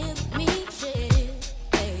give me chills,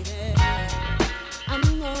 baby. I'm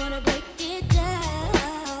gonna break it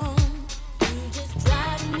down. You just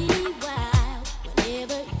drive me wild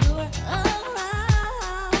whenever you're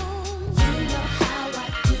around. You know how I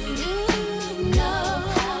do. You know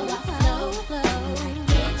how I flow. I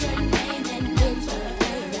get your name and number,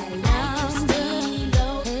 and I like you still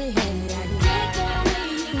low. I take the way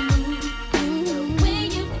you move, the way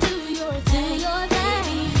you do your thing.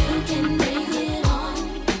 Baby, you can bring it on,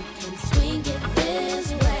 can swing it this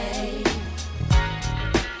way.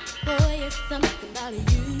 Boy, it's something about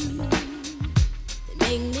you that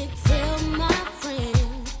make me tell my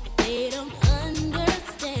friends, but they don't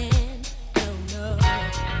understand. No,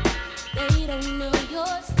 they don't know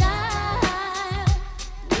your style,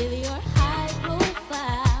 with your high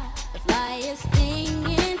profile, the flyest thing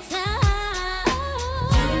in town.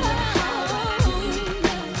 You know how I do,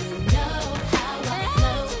 you know how I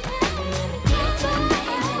flow. Get your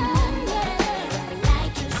name and number, I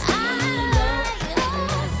like you still low.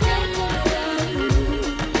 Take the way you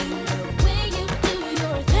move, the way you do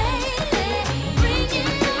your thing. Baby, bring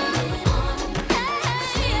it on,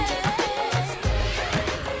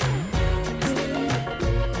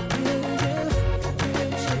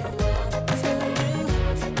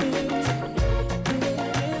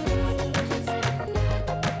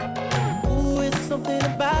 Ooh, it's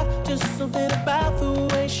just something about the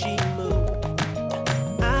way she moves.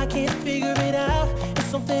 I can't figure it out. It's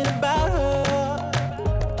something about her.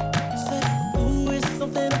 Say, ooh, it's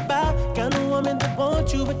something about kind of woman that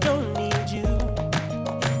wants you but don't need you.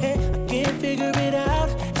 Hey, I can't figure it out.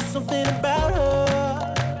 It's something about her.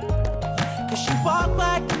 'Cause she walk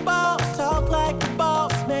like a boss, talk like a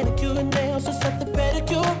boss, manicure and nails, just set the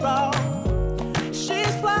pedicure off.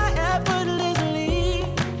 She's fly effortlessly,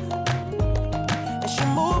 and she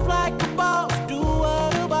move like a boss, do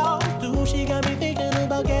what a boss do. She got me thinking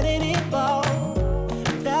about getting involved.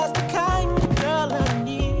 That's the kind of girl I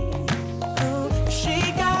need. She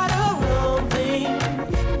got her own thing,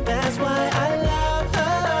 that's why I love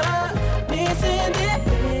her. Miss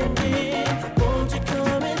Independent, won't you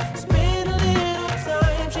come and spend a little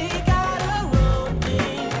time? She got her own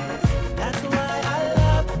thing, that's why I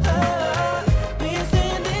love her. Miss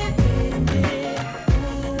Independent,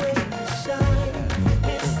 ooh, when you shine.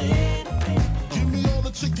 Miss Independent. Give me all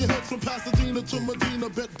the chicken heads from Pasadena to Medina.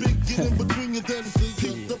 Bet big, get in between your then.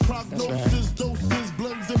 Keep the prognosis, doses,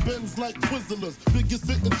 blends and bends like Twizzlers. Biggest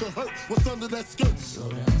fitting to hurt. What's under that skirt?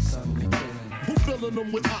 Who filling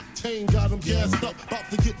them with octane? Got them gassed up, about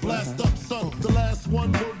to get blasted up, son. The last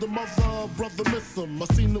one word the mother, brother miss him. I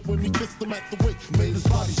seen it when he kissed him at the wake, made his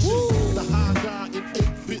body shake. The high guy in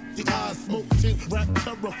 850 eyes, smoke tint, rap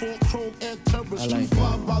terror, full chrome and terror. Street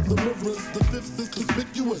fly by the rivers, the fifth is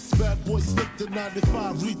conspicuous. Bad boy slipped in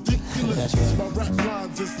 95, ridiculous. My rap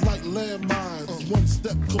lines is like landmines. One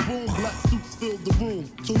step, kaboom, black suits fill the room.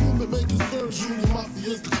 To whom it may concern, Junior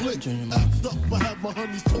Mafia is the click. Act up, I have my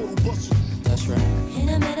honey's total busting. That's right. In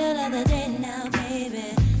the middle of the day now,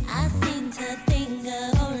 baby, I seem to think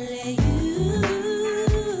of only you.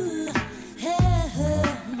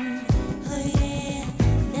 Oh yeah,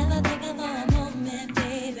 never thinking for a moment,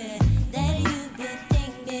 baby, that you've been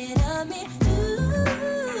thinking of me too.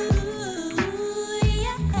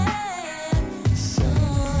 Yeah. So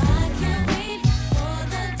I can't wait for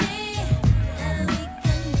the day that we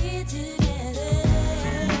can be together.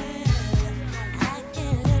 I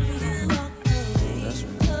can't let you walk away.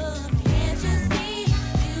 Can't you see,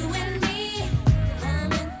 you and me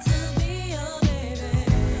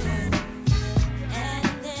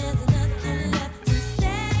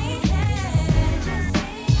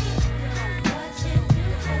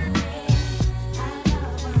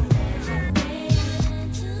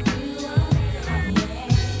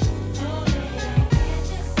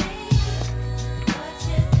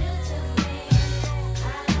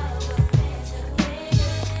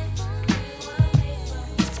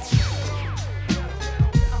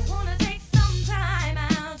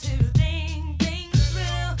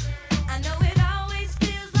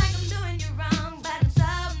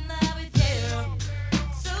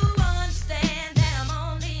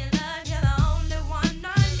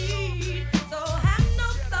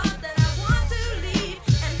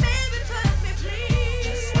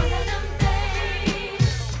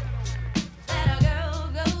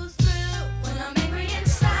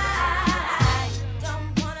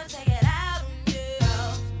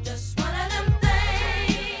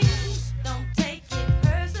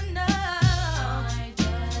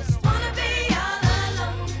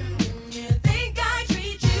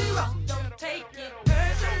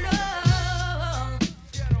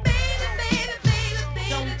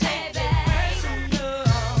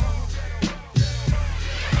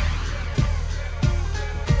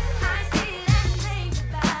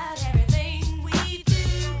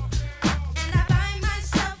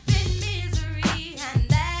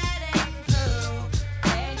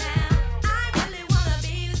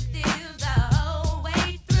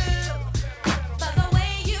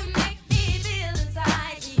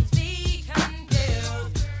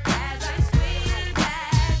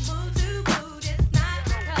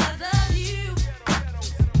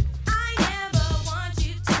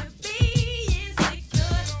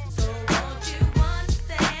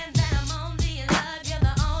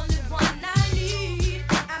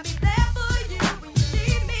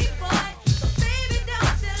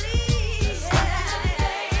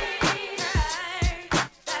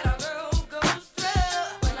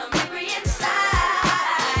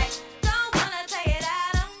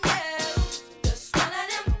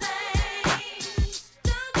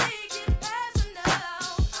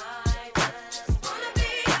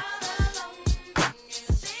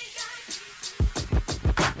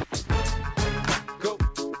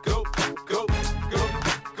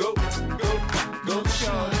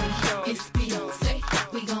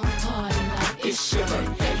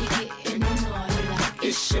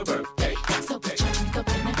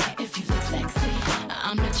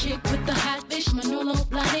Polo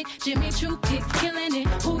Blahnik, Jimmy Choo kicks, killing it.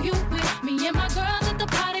 Who you with? Me and my girls at the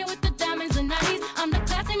party with the diamonds and 90s. I'm the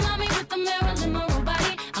classy mommy with the Marilyn Monroe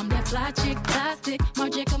body. I'm that fly chick, plastic,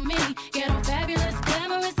 Margiela Mini. Ghetto fabulous,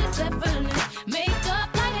 glamorous, it's effortless. Makeup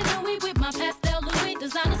like a Louis with my pastel Louis.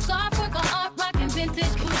 Designer scarf, work on art, rockin'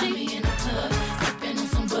 vintage Gucci. Me in the club, sippin' on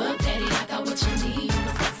some bug, daddy. I got what you need, you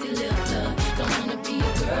a sexy little thug. Don't wanna be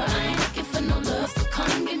a girl, I ain't looking for no love, so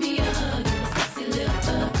come give me a hug. You a sexy little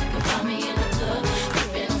thug, you can find me in the club.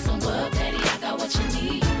 Sippin' on some bug, daddy. I got what you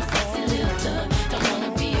need, you a sexy little thug. Don't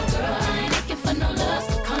wanna be a girl, I ain't looking for no love,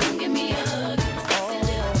 so come give me a hug. You a sexy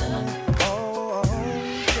little thug.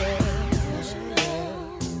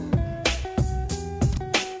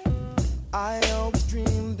 I always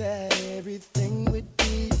dreamed that everything would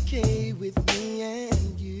be okay with me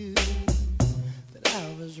and you, but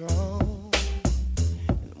I was wrong.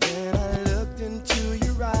 And when I looked into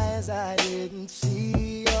your eyes, I didn't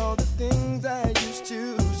see all the things I used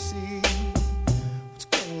to see. What's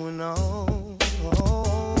going on?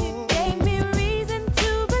 Gave me reason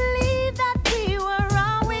to believe that we were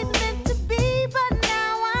always meant to be, but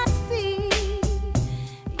now I see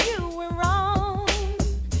you were wrong.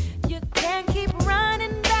 You can't keep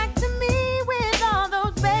running back to me with all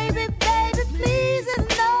those baby pleases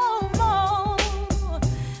no more.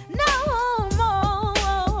 No more.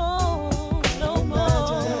 No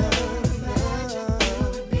more.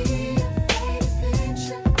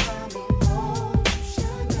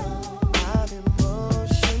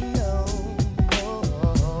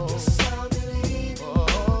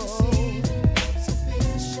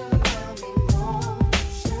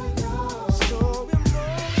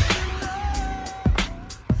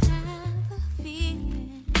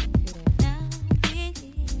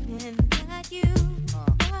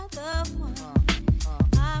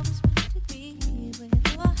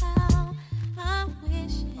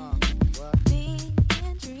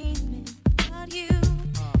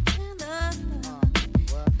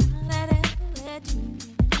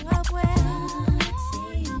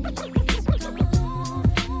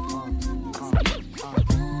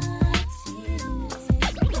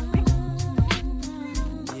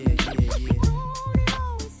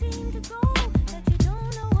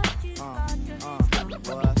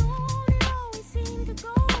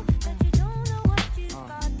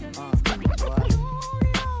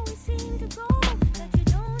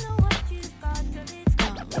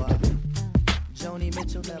 Joni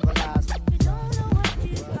Mitchell never lies.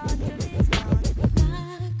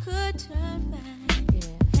 Could turn back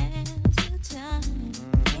hands to time,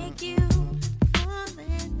 make you fall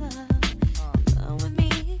in love with me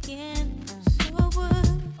again. So would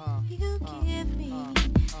you give me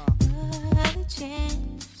another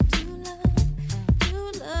chance to love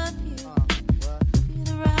you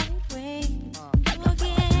the right way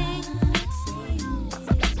again?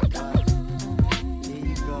 Here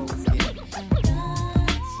you go again.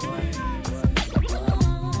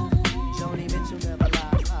 Joni Mitchell never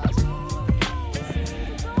lies.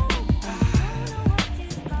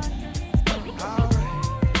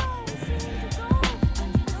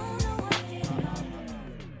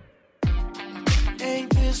 Ain't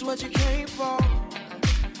this what you came for?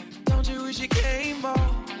 Don't you wish you came more?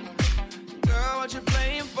 Girl, what you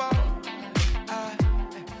playing for?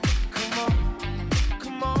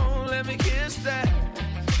 Come on, let me kiss that.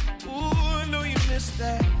 Ooh, I know you missed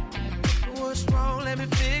that. What's wrong? Let me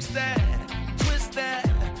fix that. Twist that.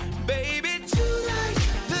 Baby, tonight,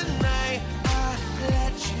 the night I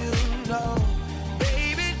let you know.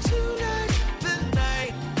 Baby, tonight, the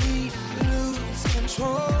night we lose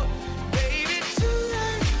control. Baby,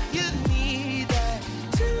 tonight, you need that.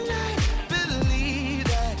 Tonight, believe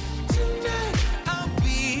that. Tonight, I'll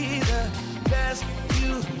be the best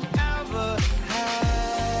you ever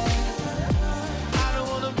had. I don't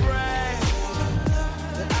wanna brag,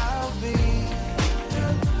 but I'll be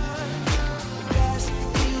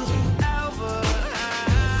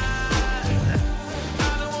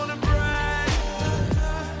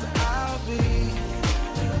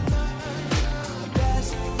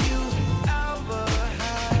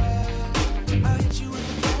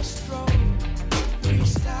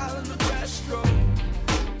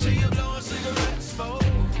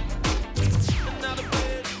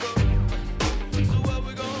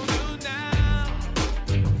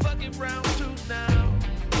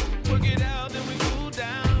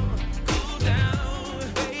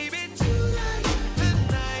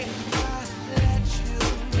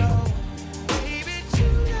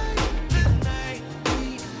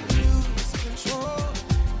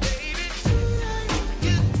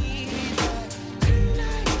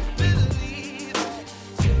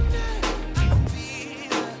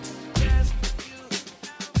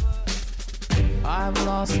I've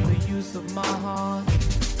lost the use of my heart,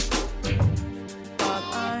 but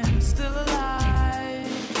I'm still alive.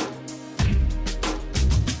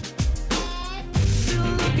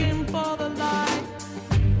 Still looking for the light,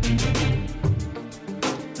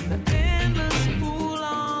 the endless pool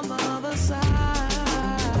on the other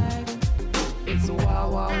side. It's a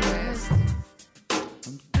wild, wild west.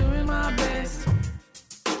 I'm doing my best.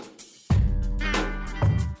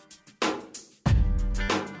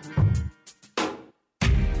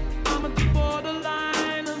 I'm at the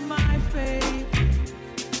borderline of my faith.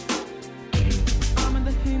 I'm in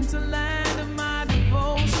the hinterland of my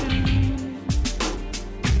devotion.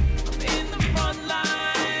 I'm in the front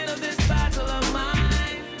line of this battle of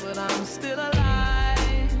mine, but I'm still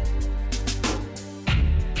alive.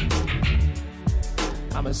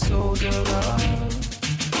 I'm a soldier of love.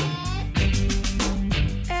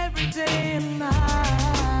 Every day and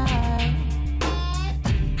night,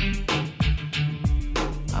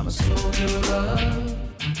 I'm a soldier of love.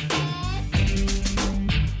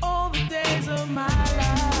 All the days of my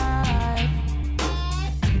life,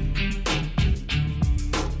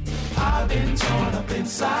 I've been torn up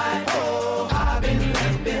inside. Oh, I've been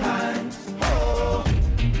left behind. Oh,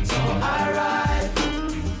 so I ride.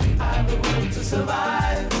 I've the will to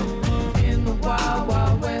survive in the wild,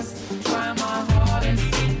 wild west. Trying my hardest,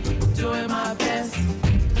 doing my best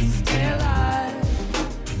to stay alive.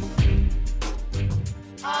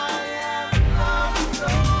 I am a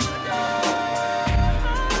soldier.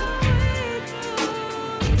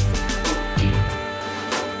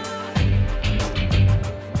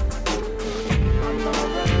 I know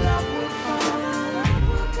that love will come.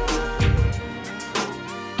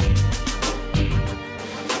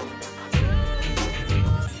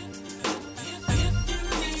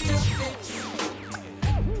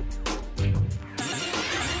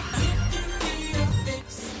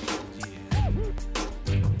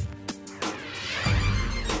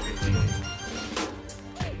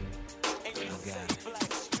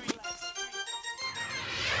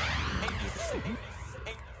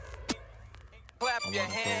 Clap your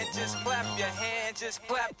hand, just clap your hand, just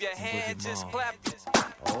clap your hand, just clap your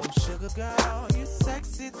Oh, sugar girl, you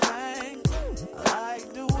sexy thing. I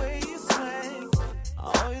like the way you swing.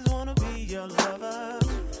 I always wanna be your lover.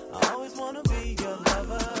 I always wanna be your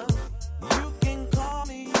lover. You can call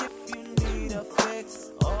me if you need a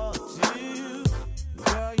fix or two.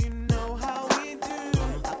 Girl, you know how we do.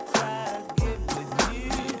 I try to get with you.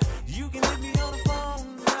 You can hit me on the phone,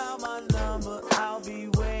 now my number, I'll be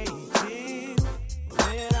waiting.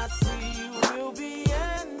 When I see you, we'll be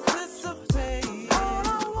anticipating. All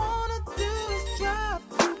I wanna do is drive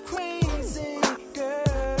you crazy,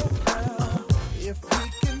 girl. If we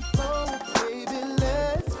can go, baby,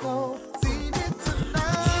 let's go. See me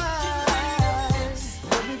tonight.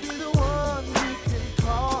 Let me be the one you can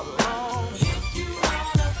call on. If you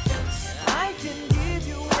wanna fix, I can give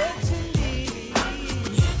you what you need.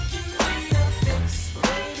 If you need a fix,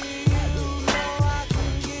 baby, you know I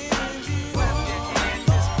can give you. Clap your hands,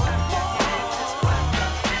 just clap your hands, just clap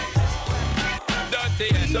your hands. Dirty,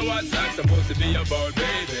 so what's that supposed to be about,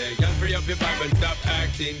 baby? Can't free up your vibe and stop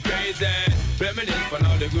acting crazy. Reminisce on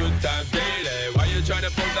all the good times daily. Why you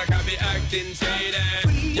tryna pose like I be acting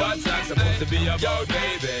shady? What's that supposed to be about,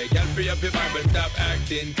 baby? Can't free up your vibe and stop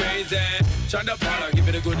acting crazy. Tryna fall and give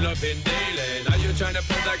it a good loving daily. Now you tryna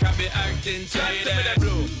pose like I be acting shady.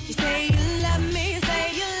 You say you love me,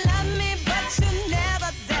 but you're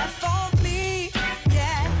never there for me.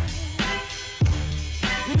 Yeah.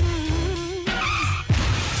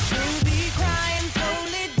 You'll be crying,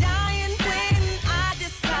 slowly dying when I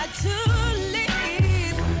decide to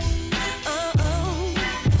leave.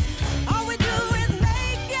 All we do is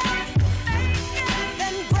make up,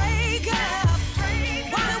 then break up.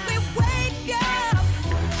 Why don't we wake up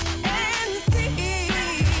and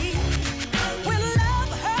see when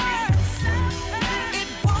love hurts?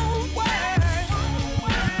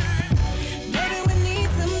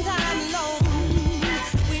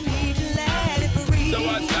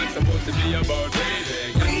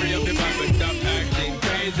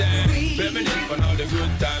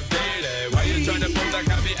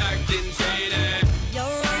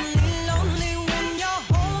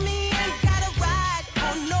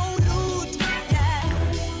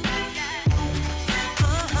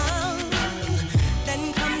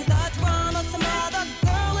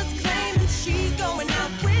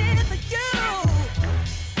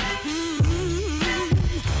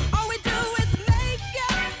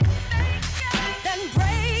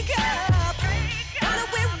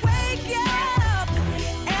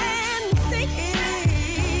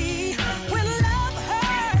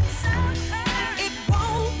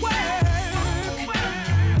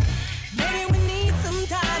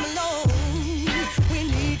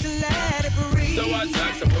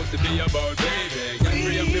 be about, baby. Girl,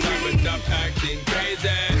 free up your mind and stop acting crazy.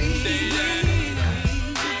 Say that.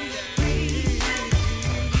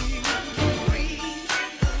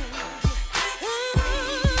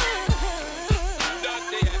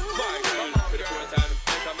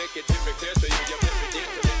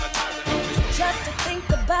 Just to think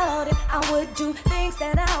about it, I would do things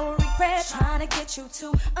that I would regret. Trying to get you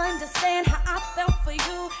to understand how I felt for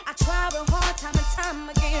you. I tried real hard time and time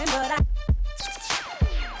again, but I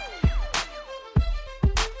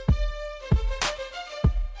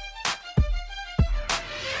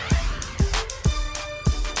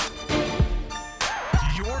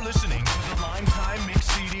You're listening to the Lime Time Mix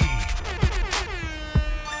CD.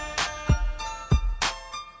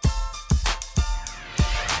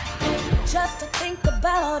 just to think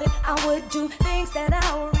about it, I would do things that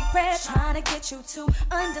I would regret. Trying to get you to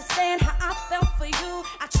understand how I felt for you.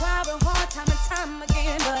 I tried real hard time and time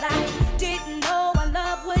again, but I didn't know our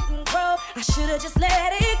love wouldn't grow. I should've just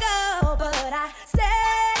let it go, but I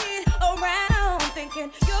stayed around thinking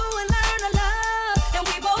you would learn to love, and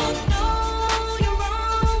we both know you're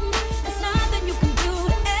wrong. There's nothing you can do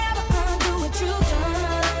to ever undo what you've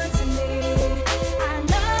done to me. I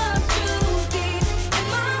loved you deep in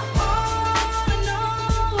my heart. I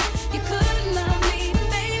know you couldn't love me,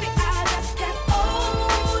 baby. I just can't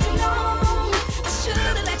hold you long. I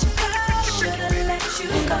should've let you go. Should've let you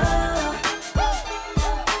go.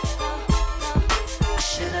 I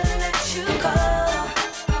should've let you go.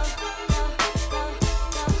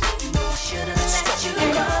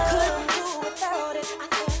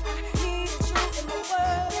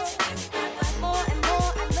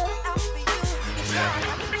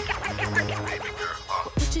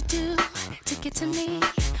 To me,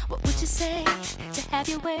 what would you say to have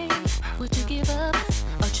your way? Would you give up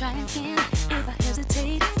or try again? If I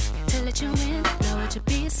hesitate to let you in, now would you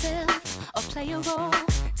be yourself or play a role?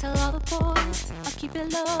 Tell all the boys or keep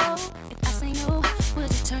it low. If I say no,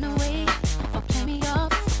 would you turn away or play me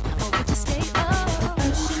off, or would you stay up?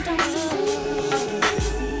 First you don't succeed,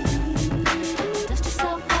 dust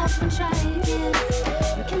yourself off and try again.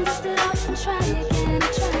 You can dust it off and try again,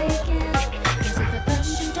 try again. 'Cause if at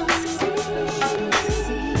first you don't succeed,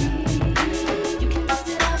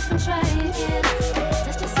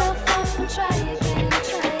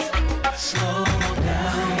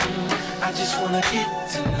 I just wanna get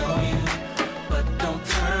to know you, but don't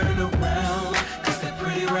turn around, 'cause that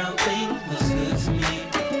pretty round thing looks good to me.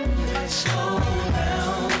 Slow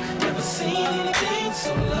down, never seen anything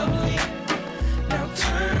so lovely. Now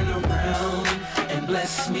turn around and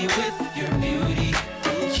bless me with your beauty,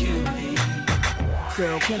 cutie.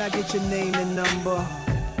 Girl, can I get your name and number?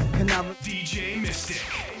 Can I DJ Mystic.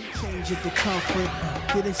 Change it to comfort.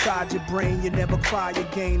 Get inside your brain, you never cry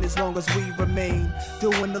again as long as we remain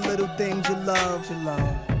doing the little things you love,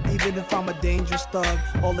 Even if I'm a dangerous thug,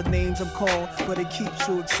 all the names I'm called, but it keeps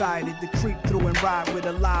you excited to creep through and ride with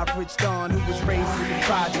a live Rich Dawn who was raised in the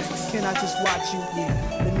projects. Can I just watch you?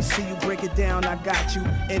 Yeah. Let me see you break it down, I got you.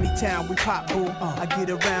 Anytime we pop, boo, I get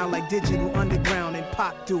around like Digital Underground and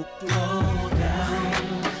Pop do. Slow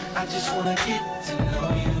down, I just wanna get to know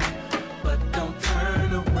you, but don't turn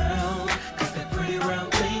around, 'cause that pretty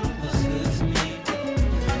round thing looks good to me.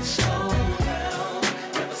 Slow down,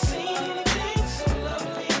 never seen anything so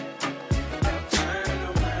lovely. Now turn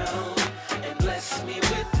around and bless me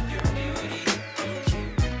with your beauty.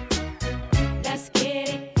 Let's get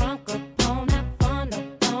it crunk up on that fun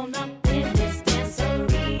up on up in this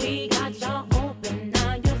dancery. We got y'all open,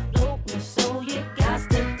 now you're floating, so you got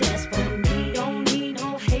to dance for me. Don't need no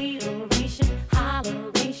hateration,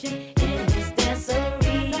 hollering.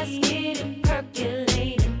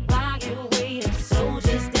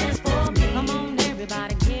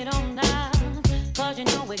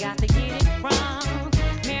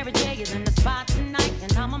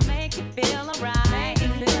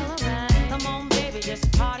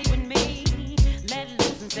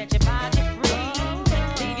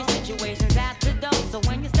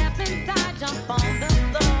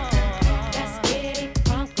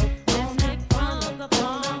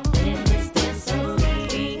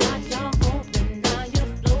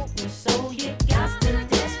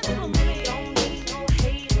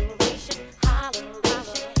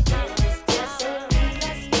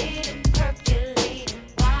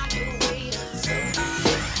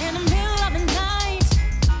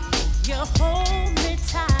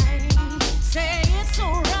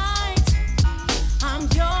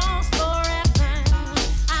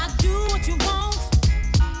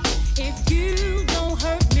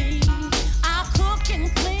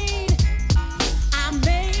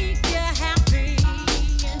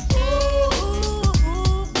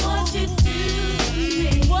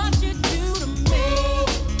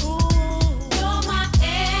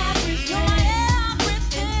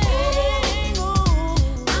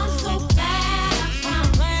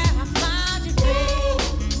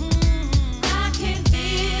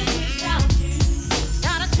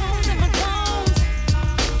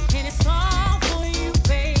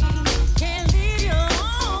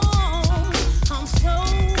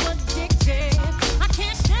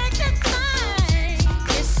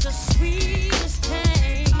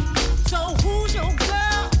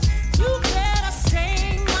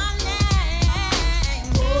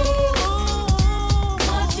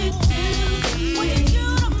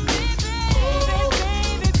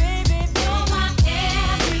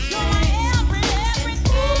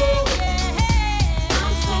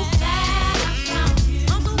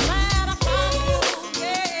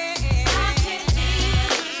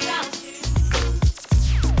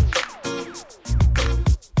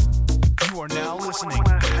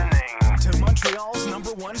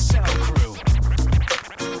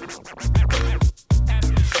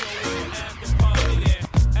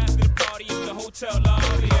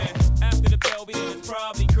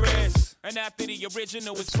 after the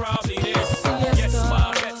original is probably this. Yes,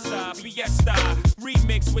 my Bed-Stuy, Fiesta.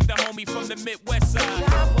 Remix with the homie from the Midwest side.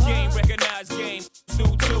 Game recognized, game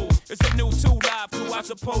new too. It's a new 2 Live crew, I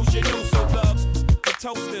suppose you knew. So thugs, the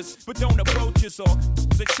toasters, but don't approach us or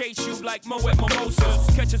to chase you like Mo at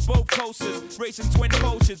Mimosas. Catch us both coasters, racing twin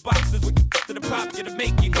poachers, boxes with to the pop you to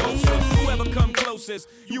make you closer. Whoever come closest,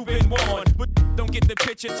 you've been warned, but don't get the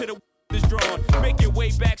picture to the is drawn. Make your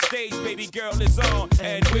way backstage, baby girl is on,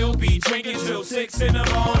 and we'll be drinking till 6 in the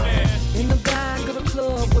morning. In the back of the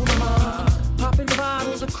club with my mom, popping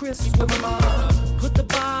bottles of crisps with my mom. Put the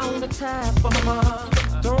bar on the tab for my mom,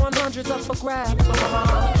 throwing hundreds up for grabs for my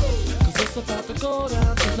mom. Cause it's about to go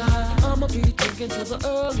down tonight. I'ma be drinking till the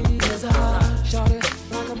early as I shout it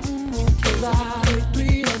like a cause I take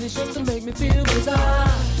 3 honeys just to make me feel as I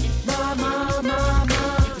my.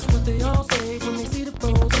 It's what they all say when they see the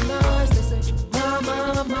frozen eyes. They say, my.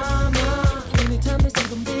 Anytime they see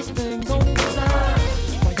them big things on the side.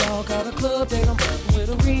 Why y'all got a club date? I'm fucking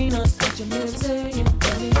with arenas. Got your men saying,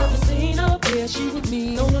 have you ever seen her? Yeah, she with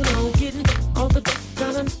me on the low, getting off the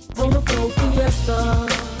kind of on the floor. Fiesta,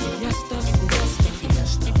 fiesta, fiesta,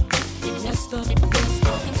 fiesta, fiesta,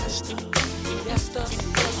 fiesta, fiesta,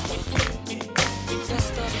 fiesta,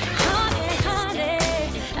 fiesta. Honey,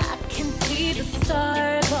 I can see the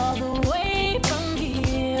stars all the way from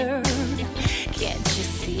here. Can't you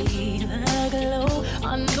see the glow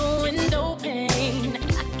on the window pane? I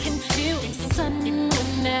can feel the sun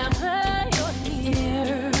whenever you're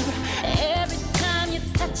near. Every time you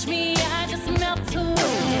touch me, I just melt away.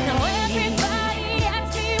 Now everybody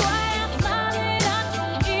asks me why I'm smiling, I'm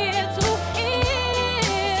from ear to ear.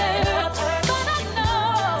 But I know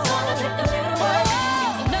it's gonna take a little while.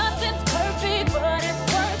 Nothing's perfect, but it's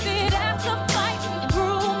worth it after fighting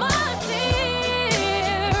through my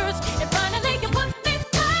tears. And finally you put me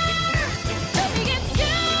first. Baby, it's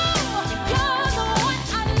you. You're the one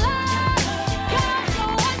I love. You're the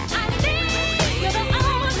one I need. You're the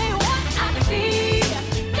only one I see.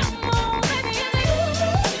 Come on, baby, you're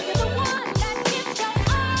the one that gives your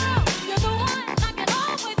all. You're the one I can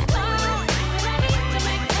always call. Ready to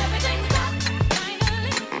make everything stop.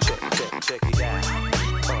 Finally. Check it out.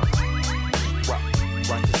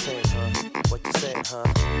 What you saying, huh? What you saying, huh?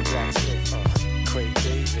 Blacksmith, Craig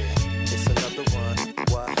David, it's another one.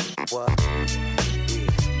 What? Yeah.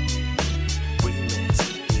 Remix,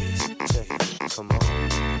 yes, check it. Come on.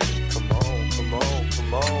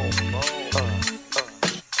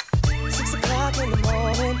 6 o'clock in the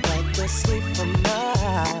morning, like the sleep from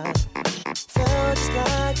mine. Felt just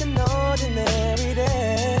like an ordinary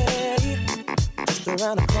day. Just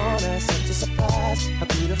around the corner, such a surprise. A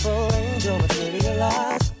beautiful angel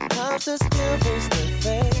materialized. I'm still face to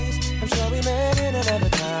face. I'm sure we met in another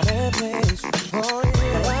time and place. Oh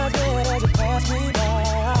yeah, my eyes met as you passed me by.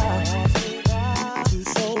 2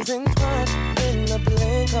 souls entwined in the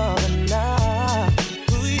blink of an eye.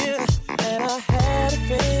 Ooh yeah, and I had to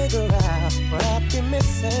figure out what I've been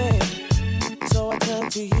missing. So I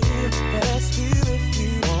turned to you and asked you if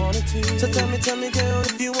you wanted to. So tell me girl,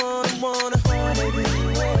 if you wanna baby,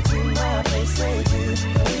 where to my place, say to.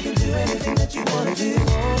 And we can do anything that you wanna do.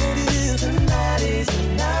 Tonight is the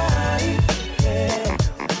night, yeah.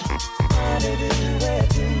 Baby, where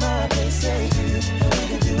to my place, say to. And we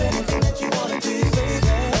can do anything that you wanna do, baby.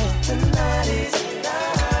 Tonight is the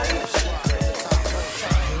night.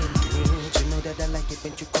 You know that I like it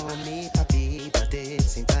when you call me papi, but it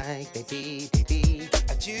seems like baby,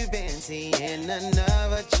 that you've been seeing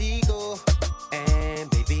another chico. And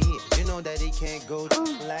baby, you know that he can't go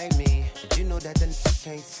like me. But you know that the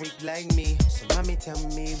can't freak like me. So mommy, tell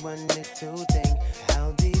me one little thing.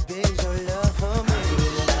 How deep is your love for me?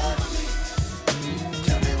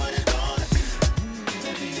 Tell me what it's gonna be.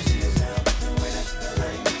 Maybe you see yourself the way that I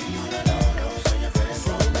like me on the low, so you're very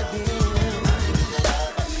full of me.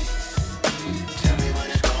 Tell me what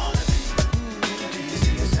it's gonna be. Maybe you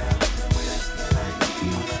see yourself the way that I like me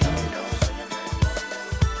on the low, so you're very full of me.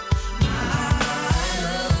 My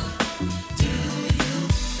love, do you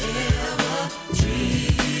ever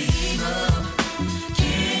dream of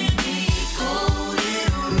candy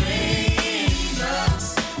coated rain?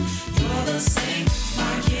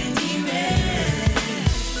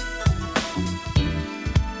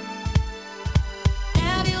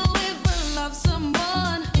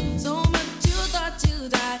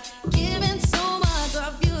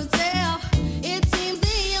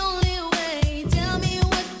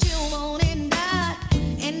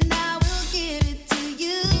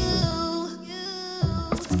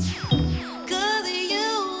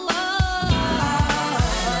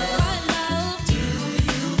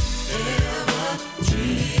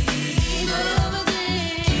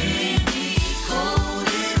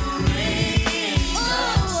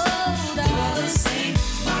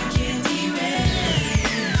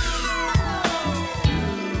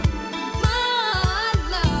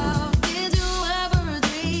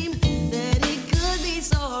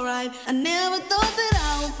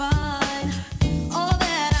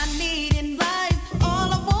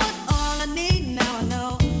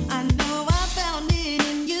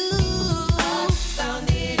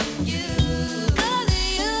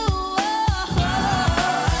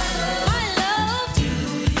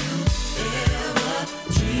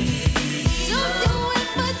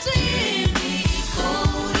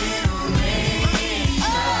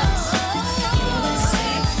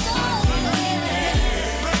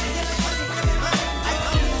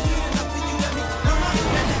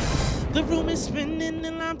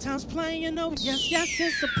 sounds playing over. Yes,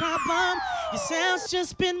 it's a problem. Your sound's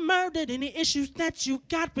just been murdered. Any issues that you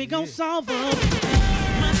got, we gon' solve them.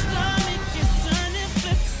 My stomach is turning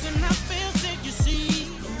flips and I feel sick, you see.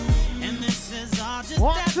 And this is all just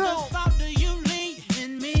that the fault of you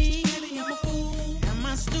leaving me. Maybe I'm a fool. Am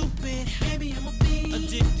I stupid? Maybe I'm a bee.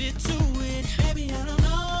 Addicted to it. Maybe I don't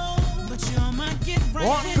know. But you might get right.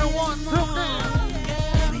 One, two,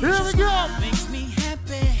 here we go. Makes me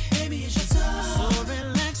happy. Maybe it's your touch. So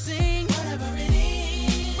relaxing. Whatever it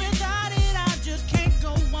is. Without it, I just can't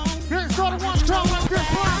go on. Get started one time like this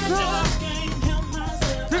one, girl.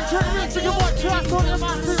 DJ Mystic and one track on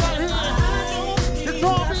MIC right here. It's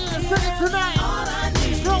all me and singing tonight.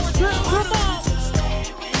 Go with him, come on.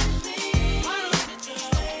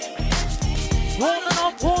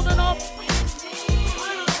 Holding up.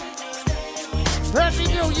 Happy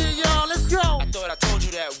New Year, y'all. Let's go. I thought I told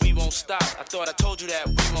you that we won't stop. I thought I told you that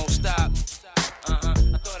we won't stop. I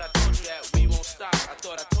thought I told you that we won't stop. I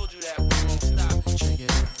thought I told you that we won't stop. Check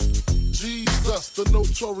it. Jesus, the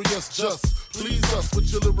notorious just. Please us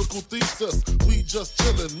with your lyrical thesis. We just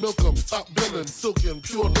chillin', milk 'em, top billin', silkin',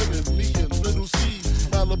 pure linen, me and little seeds,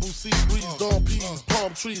 Malibu sea breeze, dawn peas,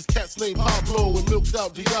 palm trees, cats named Pablo and milked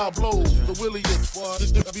out Diablo. The williest,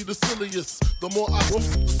 this to be the silliest. The more I whoop,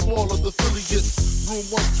 the smaller the silly gets. Room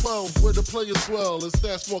 112, where the players dwell, and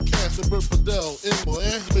stash more cash than Bert Fidel. In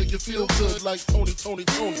make you feel good like Tony.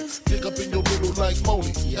 Dig up in your middle like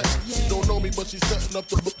Moni. Yeah. She don't know me, but she's setting up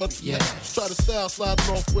the money. Yeah. Try to style sliding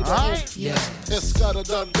off with her home. Yeah. Escada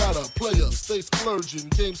Dangada, player, stay splurging,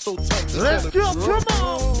 game so tight. Let's go, come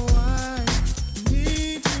on! I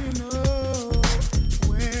need to know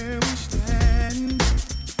where we stand.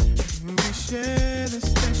 We share the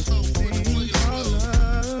special thing called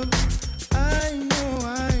love. I know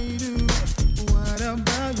I do. What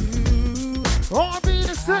about you? R&B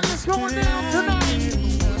the set is going down tonight.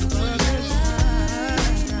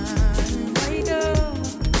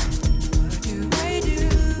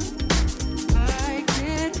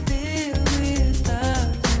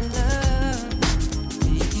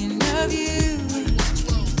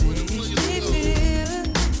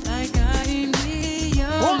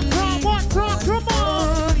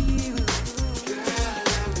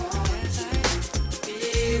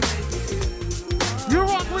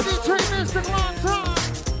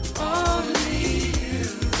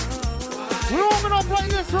 Like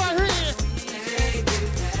this right here.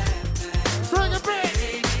 Bring it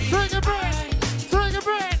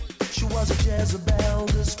back. She was a Jezebel,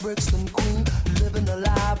 this Brixton queen, living a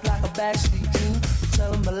life like a backstreet dream,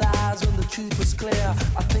 telling the lies when the truth was clear.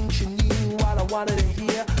 I think she knew what I wanted to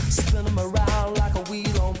hear. Spin them around like a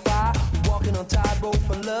wheel on fire, walking on tightrope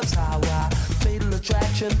and love's highway. Fatal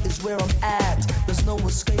attraction is where I'm at. There's no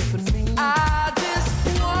escaping me. I just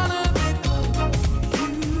wanna be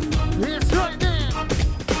you. It's right there.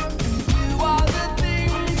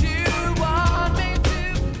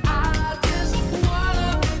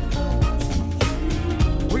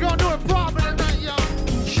 We're gonna do it proper tonight, y'all.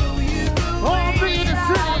 R&B in the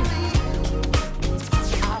city.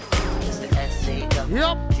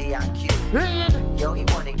 Yep. And yo, he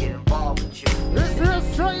wanna get involved with you. This is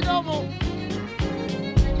straight double.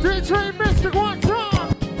 DJ Mystic one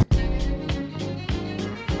time.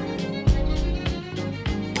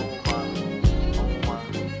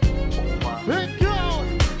 It goes.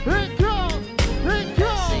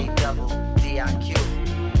 S-A-double D-I-Q.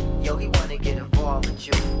 Yo, he wanna get involved with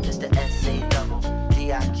you. It's the S-A-double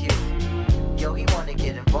D-I-Q. Yo, he wanna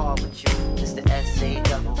get involved with you. It's the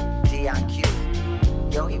S-A-double D-I-Q.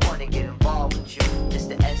 Yo, he wanna get involved with you. It's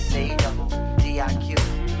the S-A-double D-I-Q.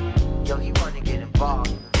 Yo, he wanna get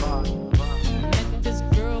involved. Met this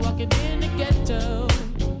girl walking in the ghetto,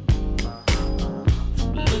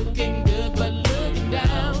 looking good but looking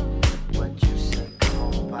down. What you say? Come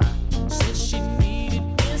on, Pop. Said she needed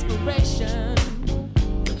inspiration.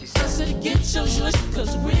 I said get your shush,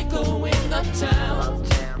 cause we're going uptown.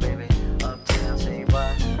 Uptown, baby. Uptown, say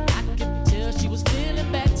what? I could tell she was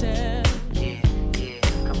feeling better. Yeah,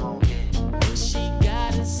 come on, yeah. When she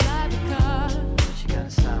got inside the car,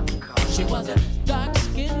 she was a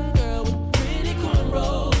dark-skinned girl with pretty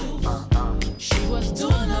cornrows. She was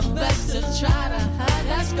doing her best to try to hide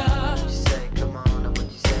that scar. What you say? Come on,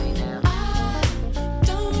 what you say now? I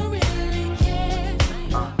don't really care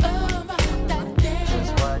about that dance.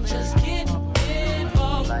 Just get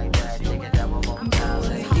involved. Like that, take it down one more time.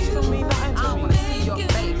 You told me that I wanna see your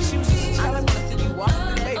face. I just wanna see you walk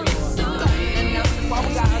through the baby. And that's just all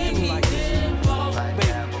we gotta do like this.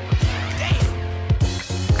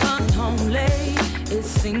 Come home late, it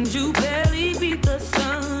seems you barely beat the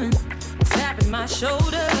sun. Tapping my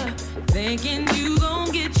shoulder, thinking you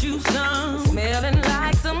gon' get you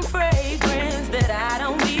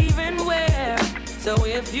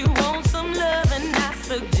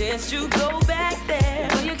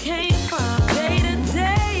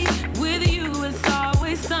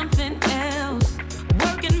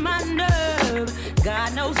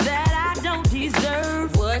that I don't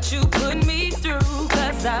deserve what you put me through.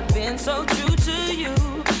 Cause I've been so true to you.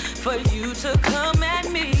 For you to come at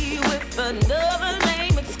me with another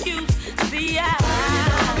lame excuse. See, I heard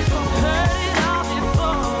it all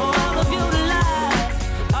before. All of your lies,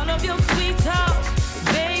 all of your sweet talk.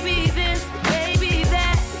 Baby this, baby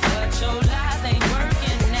that. But your lies ain't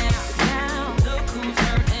working now. Now, look who's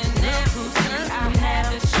hurting now. Who's hurting? I had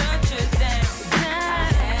to shut you down.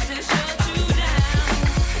 I had to shut you down.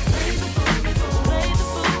 Play the fool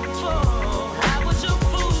for. I was your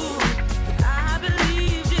fool. I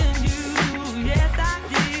believed in you. Yes, I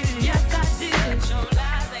did. Yes, I did. Your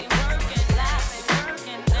lies ain't working. Lies ain't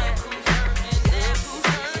working. Look who's hurting now. Who's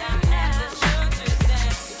hurting? I had to shut you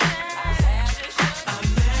down. I had to shut you down. I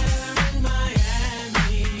met her in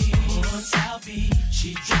Miami on South Beach.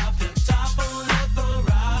 She dropped the top on a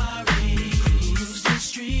Ferrari, cruised the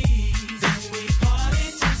streets, then we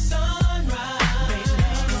partied till sunrise. Made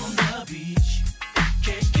love on the beach,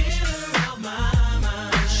 can't get her out my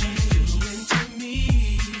mind. She's too into me.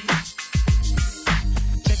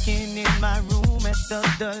 Checking in my room at the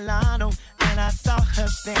Delano, and I saw her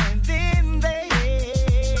standing there.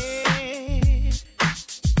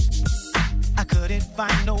 I couldn't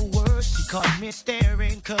find no words, she caught me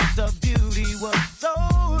staring, cause her beauty was so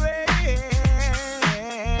rare.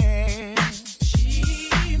 She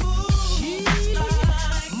moves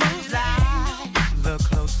like the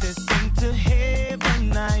closest thing to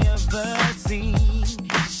heaven I ever seen.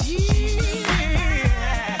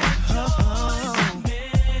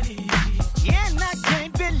 And I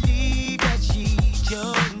can't believe that she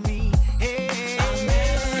chose me.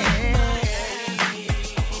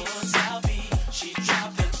 On South Beach, she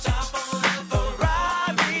dropped the top on a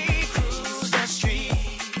Ferrari, cruised the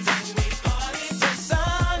streets, then we partied till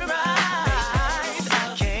sunrise.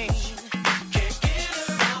 I can't get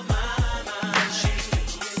her out my mind. She's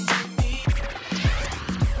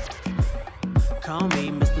Call me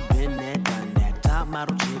Mr. Bennett, done that. Top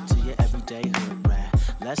model chick to your everyday hood rat.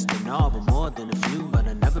 Less than all, but more than a few, but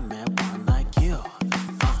I never met one like you.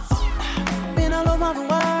 Been all over the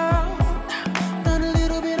world, done a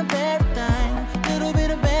little bit of everything, little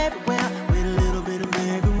bit of everywhere, with a little bit of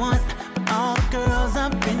everyone. But all the girls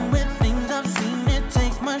I've been with, things I've seen, it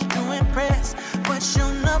takes much to impress. But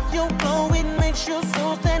sure enough, your glow, it makes your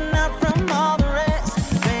soul stand out from all the rest.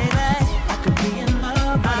 Baby, I could be in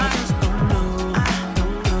love, but I just don't know.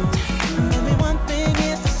 Maybe one thing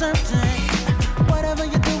is for certain, whatever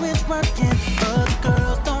you do is working. Other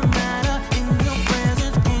girls don't matter, in your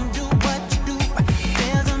presence can't do what you do.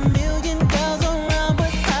 There's a million girls around,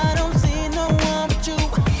 but I don't see no one but you.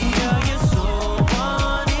 Girl, you're so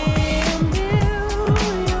one in a million.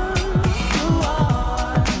 You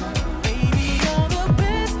are, baby, you're the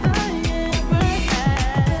best I ever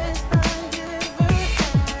had.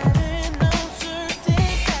 And I'm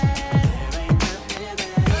certain that there ain't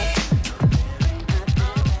nothing better.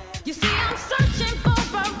 You see, I'm searching for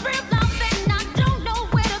a real love and I don't know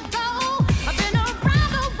where to go. I've been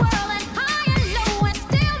around the world and high and low, and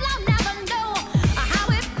still I'll never know how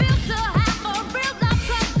it feels to have a real love,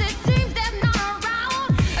 cause it seems they're not around.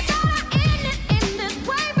 I gotta end it in this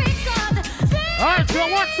way because Alright, so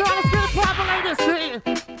what's up? Let's get it poppin' like this here.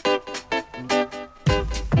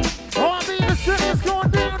 R&B in the city is going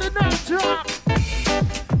down tonight, drop.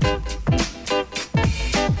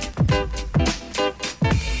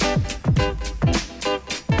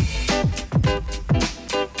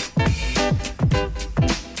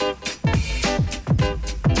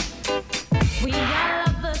 we are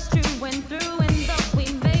lovers true and through, and though we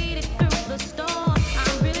made it through the storm,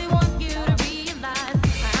 I really want you to realize,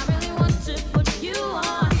 I really want to put you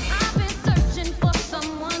on. I've been searching for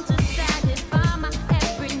someone to satisfy my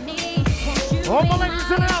every need. Won't you All be my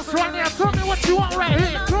ladies in the house right now, tell me what you want right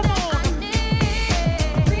here. Come on.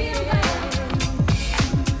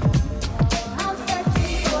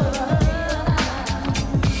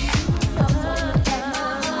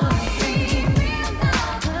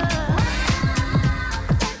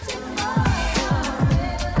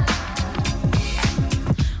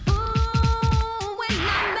 When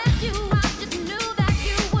I met you, I just knew that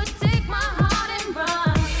you would take my heart and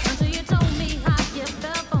run. Until you told me how you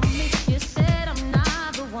felt for me, you said I'm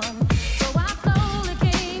not the one. So I slowly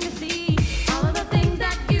came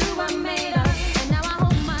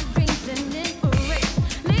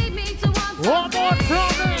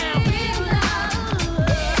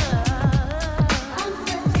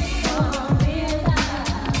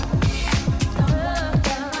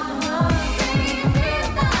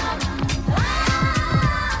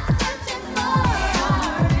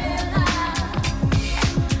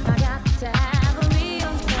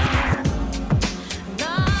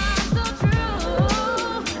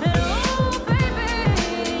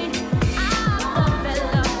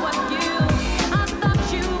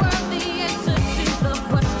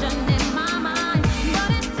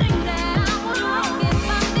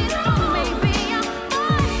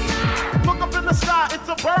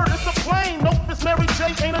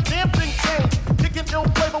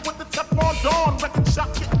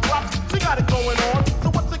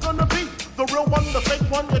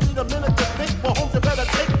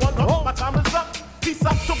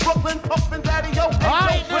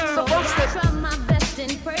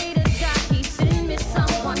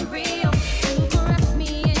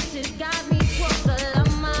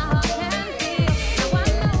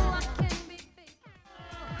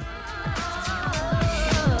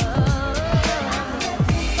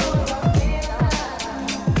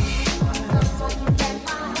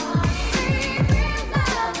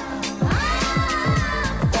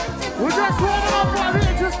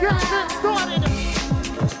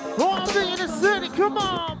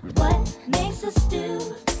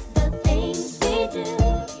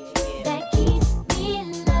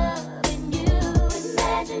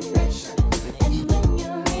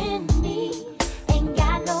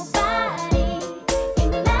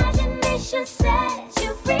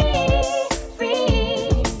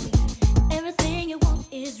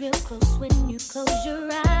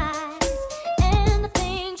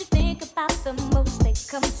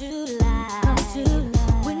come to life.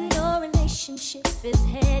 When your relationship is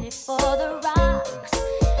headed for the rocks,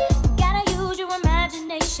 gotta use your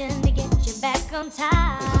imagination to get you back on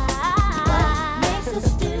time. What makes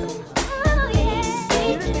us do? Oh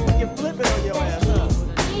yeah. You flip it on your ass, huh?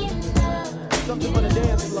 Something for the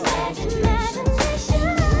dance floor.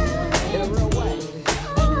 In a real way.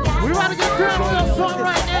 We want to get down with a song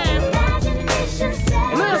right now.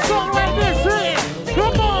 Little song like this here.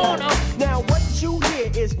 Come on. Now what you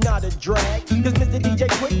hear is not a drag, cause Mr. DJ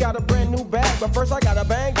Quick got a brand new bag. But first I gotta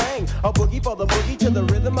bang bang, a boogie for the boogie to the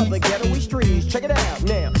rhythm of the ghetto streets. Check it out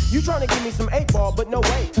now. You trying to give me some 8-ball, but no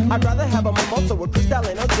way. I'd rather have a mimosa with Cristal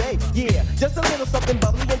and OJ. Yeah, just a little something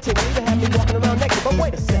bubbly and tingly to have me walking around naked. But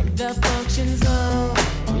wait a second. The function's on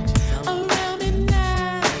around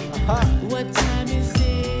midnight. What time is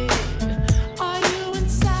it? Are you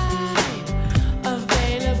inside?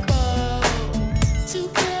 Available to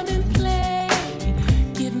come and play?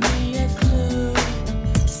 Give me a clue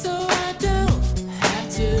so I don't have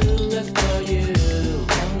to look for you.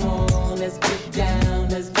 Come on, let's get down,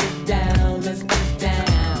 let's get down, let's get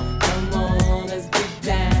down. Come on, let's get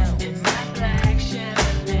down in my black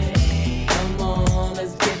Chevrolet. Come on,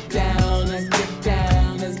 let's get down, let's get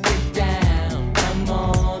down, let's get down. Come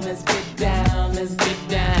on, let's get down, let's get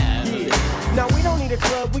down. Yeah. Now we don't need a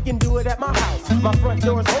club, we can do it at my house. My front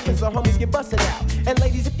door's open so homies get busted out. And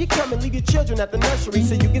ladies, if you come and leave your children at the nursery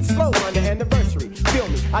so you can slow on the anniversary. Feel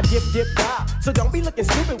me, I dip, die. So don't be looking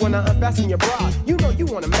stupid when I unfasten your bra. You know you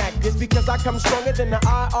wanna mac this because I come stronger than the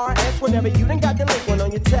IRS whenever you done got delinquent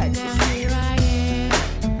on your text. Now here I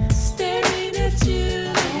am, staring at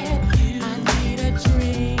you. I need a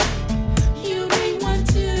drink. You need one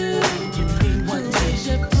too. Who's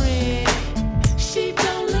your friend? She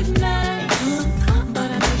don't look nice, but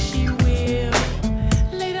I know she will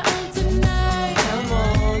later on tonight. Come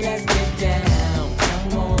on, let's get down.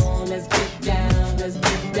 Come on, let's get down. Let's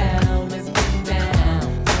get down. Let's get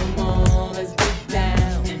down. Come on, let's get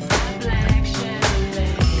down in my black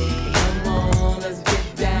Chevrolet. Come on, let's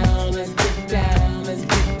get down. Let's get down. Let's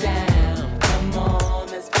get down. Come on,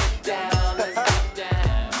 let's get down. Let's get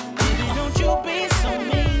down. Baby, don't you be so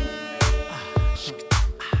mean.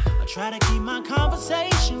 I try to keep my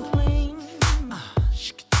conversation clean.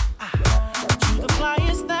 You the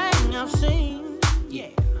flyest thing I've seen.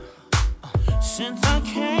 Yeah. Since I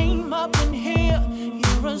came up in here,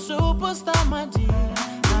 you're a superstar, my dear.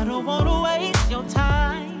 I don't wanna waste your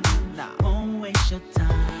time. Nah, won't waste your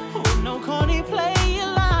time. Oh, no corny play your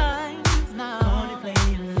lines. Nah, corny play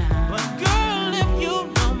your lines. But girl, if you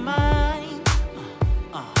don't mind,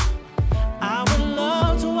 I would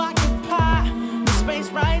love to occupy the space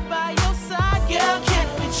right by your side. Girl, can't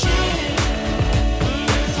we chill?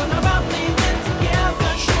 Talk about leaving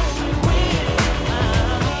together, show me when.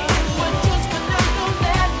 But just connect on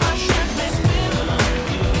that, my ship is spinning on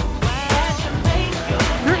you. At Jamaica.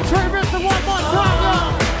 Big Trey Mr. one more time, y'all.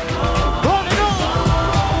 Roll it on.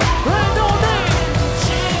 Bring on in.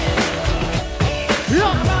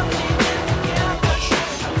 Yeah.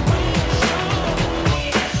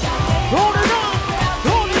 Roll it on.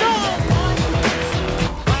 Roll it on.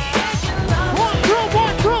 1, 2,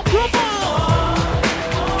 1, 2, come on.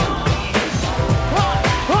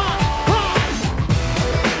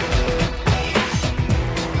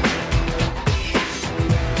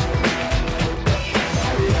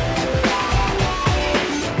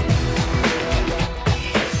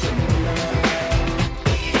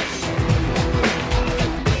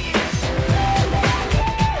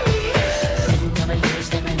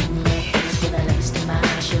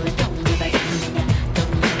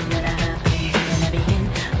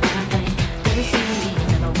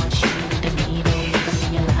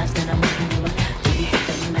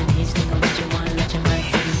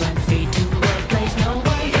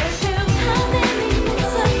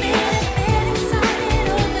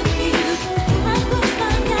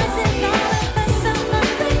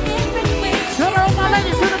 Tell all my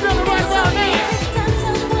ladies in the building right now, man.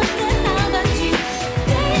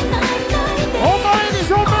 All my ladies,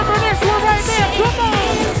 remember this one right there. Come on.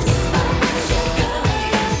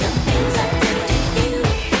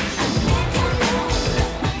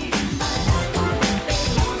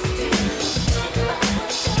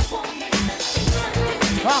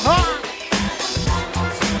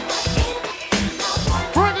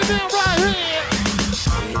 Bring it in right here.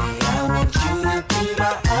 I want you to be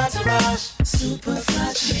my entourage, super fly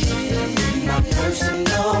chick, my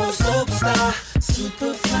personal superstar,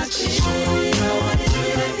 super fly chick. I want you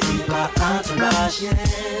to be my entourage, yeah.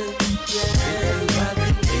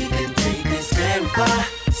 We can take this very far,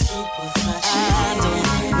 super fly chick. I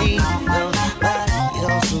don't need nobody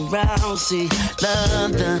else around. see,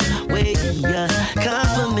 love the way you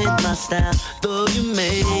compliment my style. Though you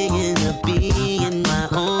may end up being my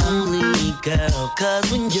only girl. Cause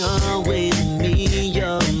when you're with me,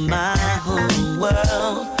 you're my whole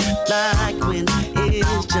world. Like when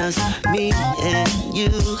it's just me and you.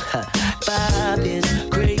 Vibe is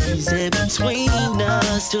crazy between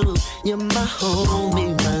us two. You're my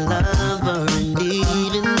homie, my lover, and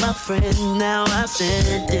even my friend. Now I've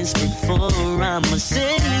said this before, I'ma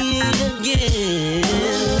say it again.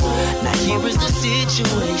 Now here is the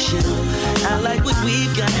situation. I like what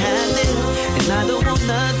we've got happening, and I don't want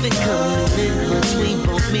nothing coming in between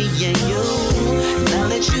both me and you. And I'll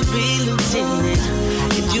let you be lieutenant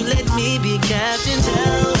if you let me be captain.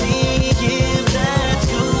 Tell me if that's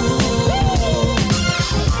cool.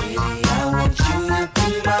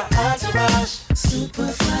 Super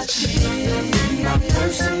fly chick, my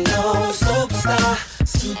personal superstar.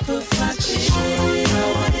 Super fly chick, I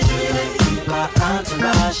want you to be my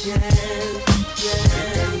entourage.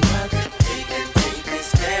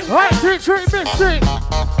 Right, Detroit Mystic.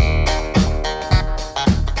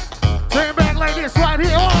 Take it back like this right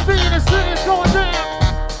here. All being in the city is going down.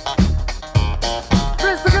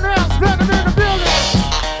 Mystic and Else, better in the building.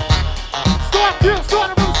 Start kills,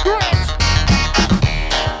 starting from scratch.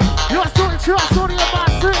 Yours truly, trust on the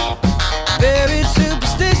MIC. Very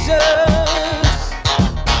superstitious.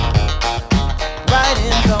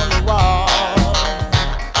 Writings on the wall.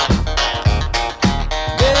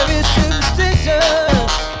 Very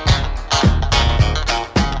superstitious.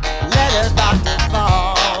 Letters about to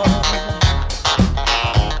fall.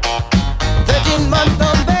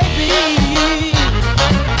 13-month-old baby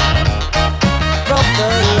broke the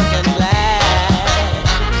looking glass.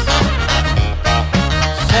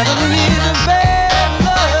 7 years of bad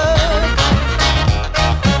luck.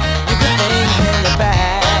 You good things in the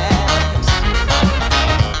past.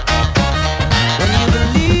 When you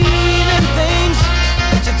believe in things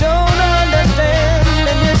that you don't understand,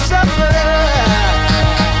 and you suffer.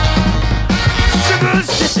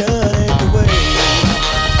 Superstition ain't the way.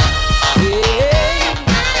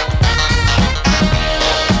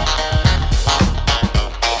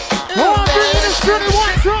 All being in the city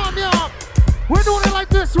one time, y'all. We're doing it like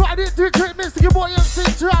this right here. Detroit Mystic, your boy MC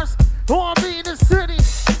Traps. All being in the city.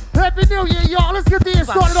 Happy New Year, y'all. Let's get this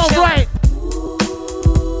started off right.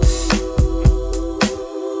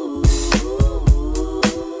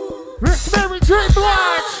 It's Mary J.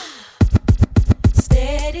 Blige.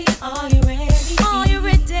 Steady, are you ready? Are you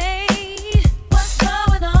ready? What's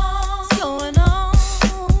going on? What's going on?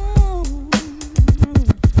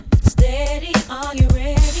 Steady, are you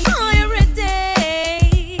ready? Are you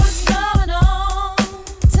ready? What's going on?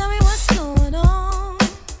 Tell me what's going on.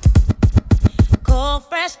 Cold,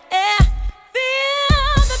 fresh air.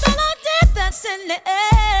 Feel the melody that's in the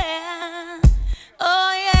air.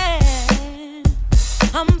 Oh yeah.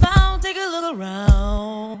 I'm bound to take a look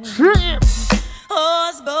around. Trip. Oh,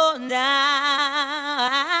 it's going down.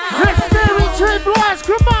 It's Mary J. Blige,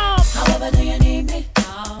 come on. However do you need me?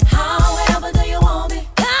 However do you want me?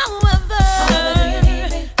 However do you need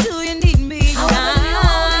me? Do you need me?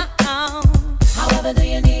 However do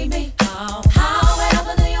you need me?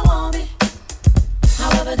 However do you want me?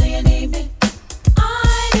 However do you need me? I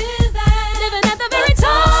live that. Living at the very top.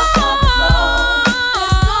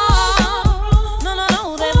 No,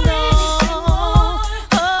 there's no.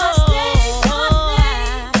 I stay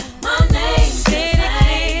my name. Say it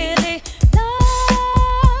clearly.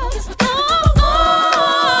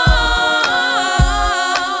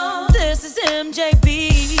 This is MJB.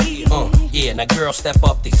 Yeah, now girl, step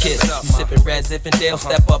up the kiss. You sippin' Red Zinfandel,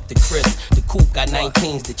 step up the Chris. The coupe got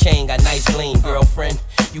 19s, the chain got nice gleam. Girlfriend,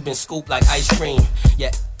 you been scooped like ice cream.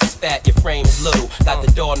 Yeah, it's fat, your frame is little. Got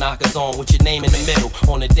the door knockers on with your name in the middle.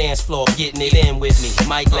 On the dance floor, getting it in with me.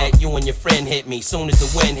 Might let you and your friend hit me. Soon as the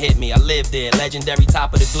wind hit me, I live there, legendary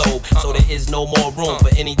top of the globe. So there is no more room for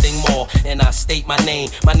anything more. And I state my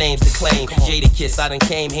name's the claim. Jadakiss, I done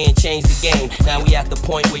came here and changed the game. Now we at the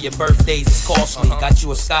point where your birthdays is costly. Got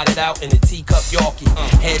you a Scotted out in a teacup Yorkie.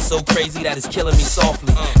 Head so crazy that it's killing me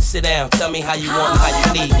softly. Sit down, tell me how you want and how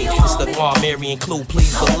you need me. It's the Bar Marion Clue,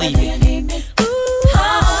 please believe me.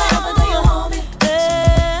 However do you want me?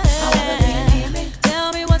 However do you need me?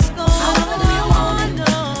 Tell me what's going on. However do you want me?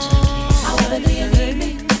 However do you need me?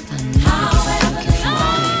 However do you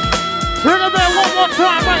want me? Bring it back one more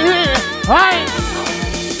time right here. Right.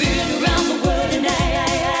 Been around the world and I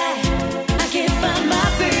can't find my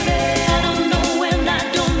baby. I don't know when, I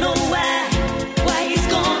don't know why. Why he's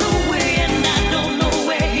gone away and I don't know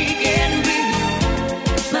where he can be.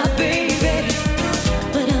 My baby,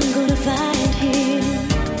 but I'm gonna find him.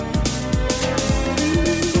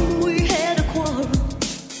 We had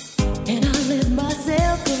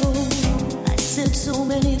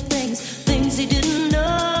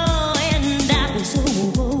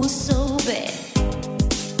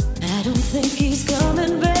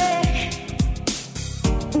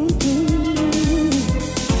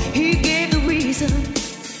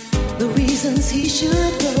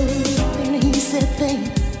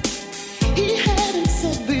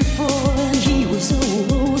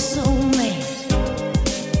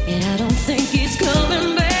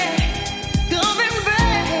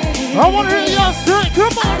I wanna hear y'all sing.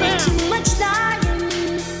 Come on, man. Too much lying,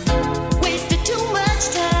 wasted too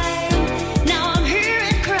much time. Now I'm here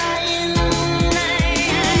and crying. I've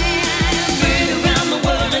been around the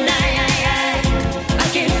world and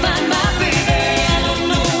I can't find my baby. I don't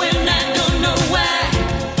know when, I don't know why.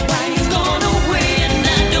 Why he's gone away and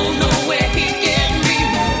I don't know where he can be.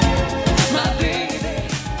 My baby,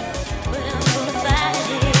 but I'm gonna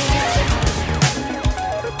fight it.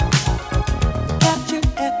 Captured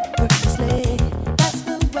effortlessly. That's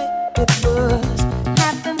the way it was.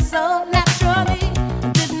 Happened so naturally.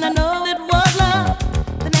 Didn't I know it was love?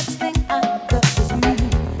 The next thing I felt was you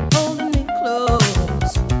holding me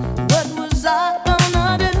close. What was I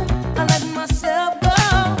gonna do? I let myself go.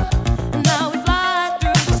 And now we fly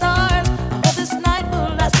through the stars. I hope this night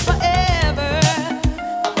will last forever.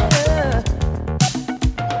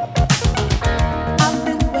 I've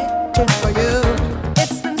been waiting for you.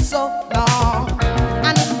 It's been so long.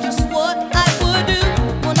 I knew just what I would do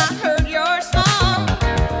when I heard your song.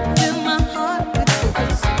 Fill my heart with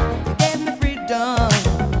purpose. You gave me freedom.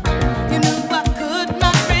 You knew I could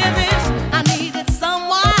not resist. I needed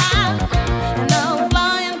someone. And now we're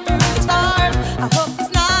flying through the stars. I hope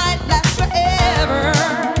this night lasts forever.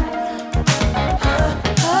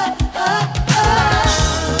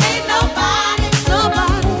 Ain't nobody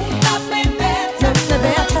loves me better.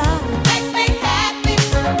 Makes me happy.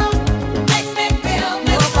 Makes me feel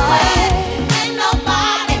this way. Ain't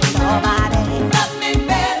nobody loves me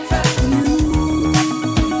better.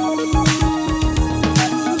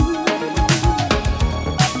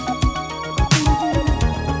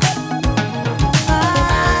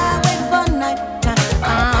 I wait for night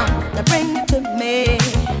time to bring you to me.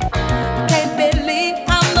 Can't believe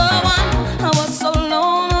I'm the one. I was so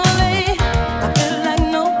lonely. I feel like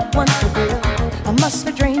no one to feel. I must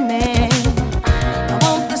be dreaming. I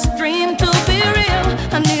want this dream to be real.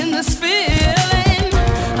 I need this feeling.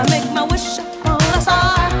 I make my wish upon a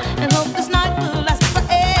star and hope this night will last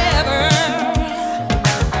forever.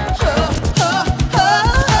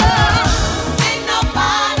 Ain't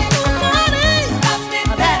nobody loves me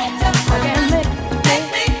better. Makes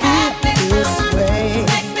me happy this way.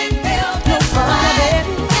 Makes me feel this way.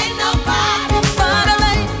 Ain't nobody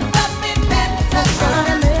loves me better.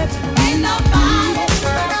 Ain't nobody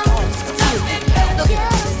loves me better. You're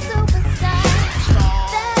a superstar.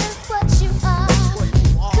 That is what you are.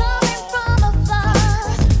 Coming from afar,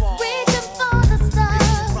 reaching for the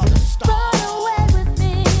stars. Run away with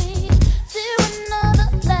me to another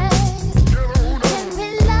place. Can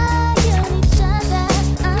rely on each other.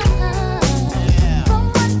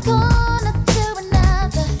 From one corner to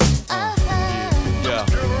another.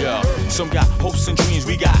 Yeah. Some got hopes and dreams,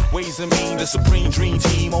 we got ways and means. The supreme dream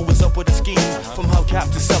team, always up with a scheme. From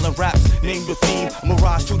hubcap to selling raps, name the theme.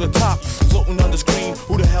 Mirage to the top, floating on the screen.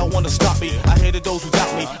 Who the hell wanna stop me? I hated those who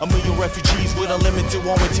doubt me. A million refugees with unlimited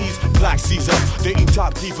warranties. Black Caesar, dating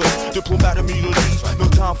top divas. Diplomat immunities, no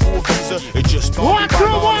time for a visa. It just don't One, be two,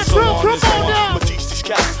 right one, on, two, so on come and so on on. now. I'ma teach these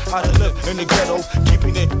cats how to live in the ghetto,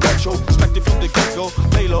 keeping it retro, expected from the get-go.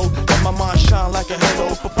 Lay low, let my mind shine like a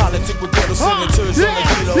halo. For politics with ghetto senators and the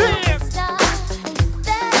kilo.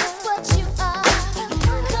 That is what you are.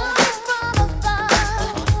 Coming from afar,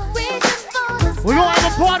 reaching for the We gonna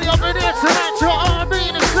have a party up in here tonight, your R&B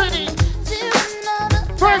in the city.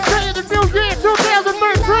 First day of the new year,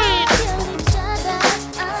 2013.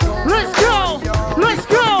 Let's go, let's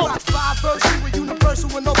go. Five version with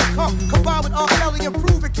universal and overcome. Combined with R. Kelly and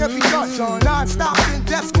prove it can be done. Non-stop in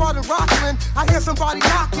Death Squad and Rockland. I hear somebody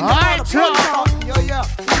knocking. Alright, Yeah,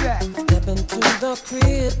 do that. Step into the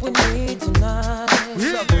crib with me tonight.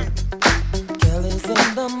 Kelly's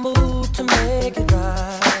in the mood to make it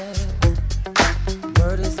right.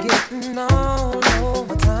 Word is getting all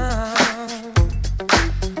over town.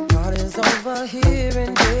 Party's over here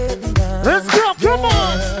and getting down. Let's go, come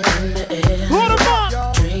on. Put 'em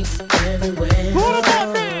up. Drinks everywhere. Put 'em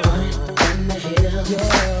up, man. In the hills.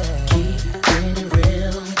 Keeping it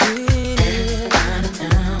real. Out of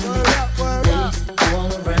town. Ladies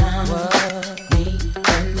all around. Me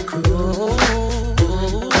and the crew.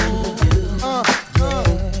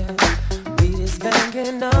 Beat is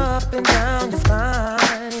banging up and down the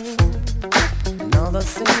spine. And all the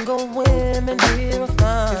single women here are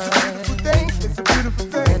fine. It's a beautiful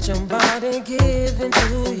thing. Let your body give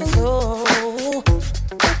into your soul.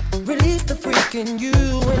 Release the freak in you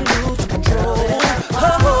and lose control.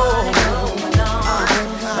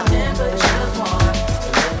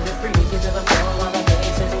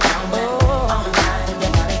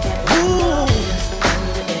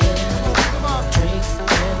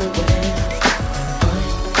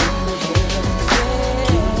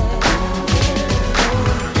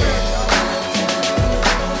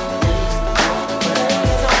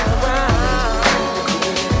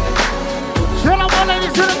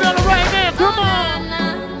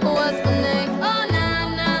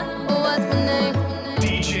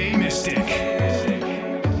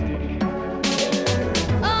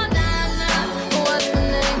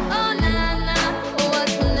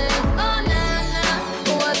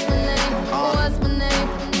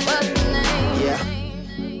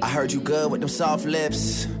 heard you good with them soft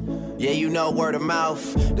lips. Yeah, you know word of mouth.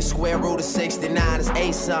 The square root of 69 is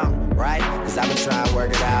 8 something, right? Cause I've been trying to work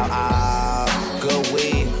it out. Good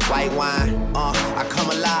weed, white wine. I come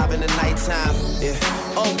alive in the nighttime. Yeah,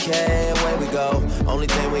 okay, away we go. Only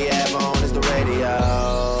thing we have on is the radio.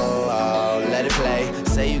 Oh, let it play.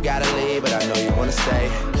 Say you gotta leave, but I know you wanna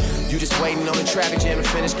stay. You just waiting on the traffic jam to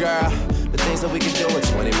finish, girl. The things that we can do in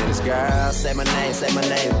 20 minutes, girl. Say my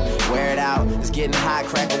name, wear it out. It's getting hot,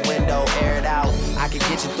 crack a window, air it out. I can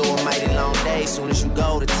get you through a mighty long day. Soon as you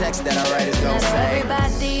go, the text that I write is gonna say.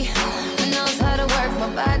 Everybody knows how to work my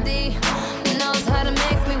body, knows how to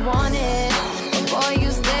make me want it. But boy, you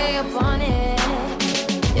stay up on it.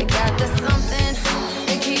 You got this something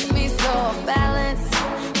that keeps me so off balance.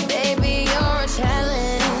 Baby, you're a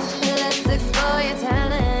challenge. Let's explore your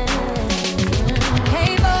talent.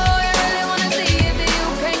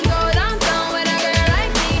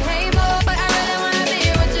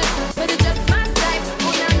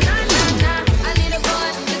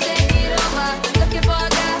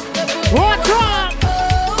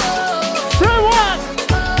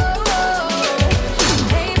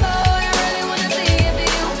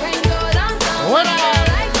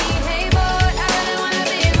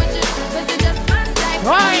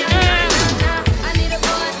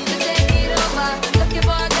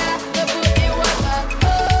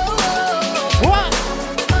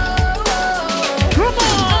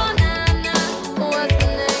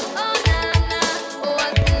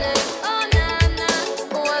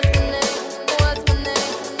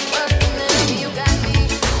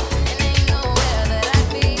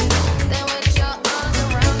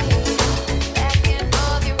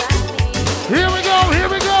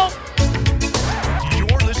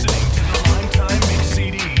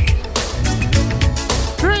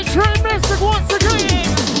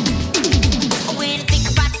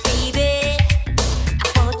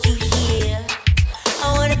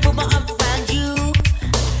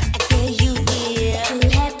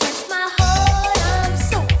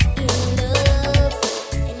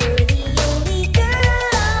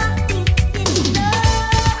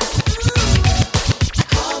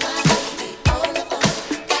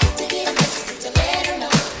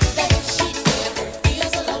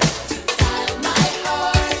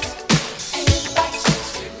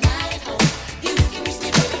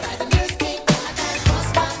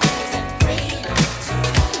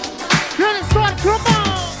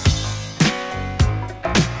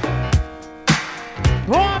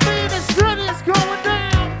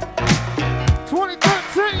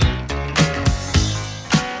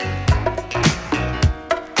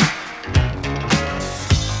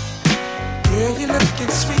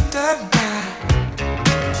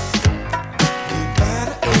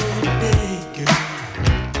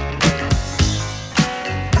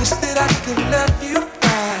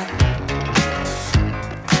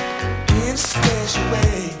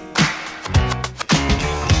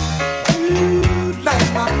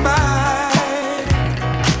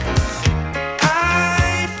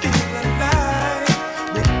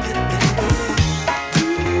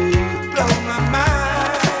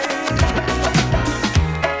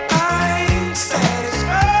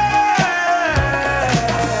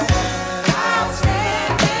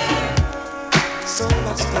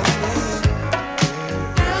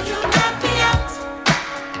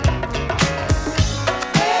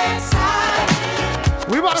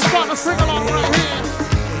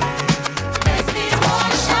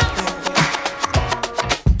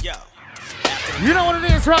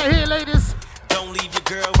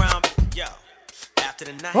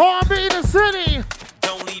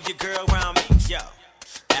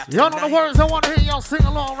 Y'all know the words, I want to hear y'all sing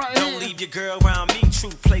along right here. Don't leave your girl around me, true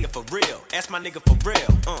player for real. Ask my nigga for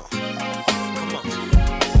real. Come on.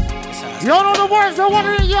 Y'all know the words, I want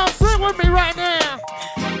to hear y'all sing with me right now.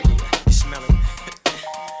 You smell it?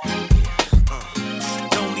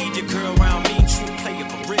 Don't leave your girl around me, true player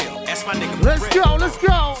for real. Ask my nigga for let's real. Let's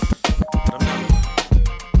go.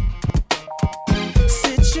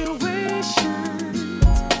 Situations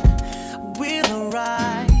will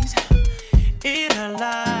arise in our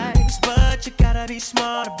lives, but you gotta be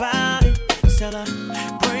smart about it. Celebrations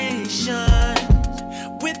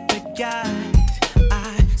with the guys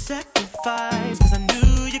I sacrificed, cause I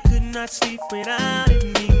knew you could not sleep without it.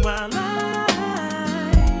 Meanwhile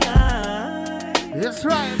that's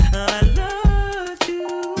right, I loved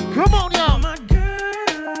you. Come on, y'all. My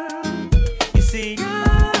girl, you see,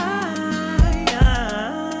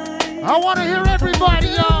 I want to hear everybody,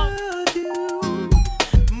 y'all.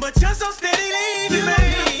 But you're so steady leaving,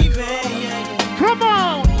 baby. Come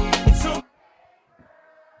on. So,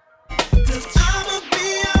 cause I'ma be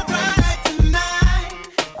alright tonight.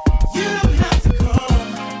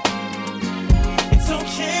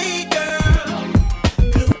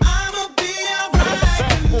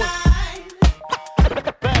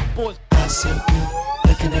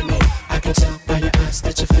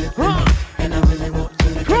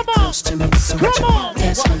 Come on.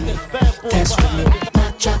 Dance with me, dance with me.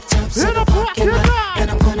 My drop tops in the parking lot,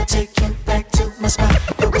 and I'm gonna take you back to my spot.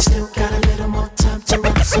 But we still got a little more time to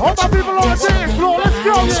rock. So all my people on the dance floor, let's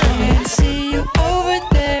go. Can't see you over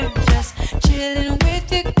there, just chilling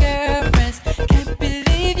with your girlfriends. Can't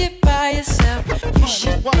believe you're by yourself. You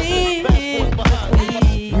should be here with me,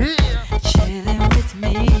 chilling with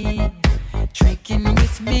me, drinking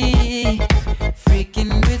with me,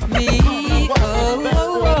 freaking with me. Oh, oh,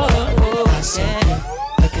 oh, oh, yeah.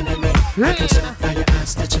 Looking at me, I can tell by your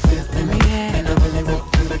eyes that you're feeling me, and I really want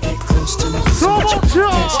you to get close to me. So much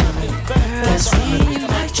dance with me, dance with me.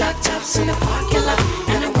 My drop tops in the parking lot,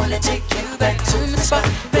 and I wanna take you back to the spot,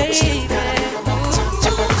 baby.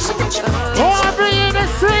 Oh, I'll be in the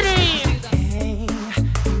city.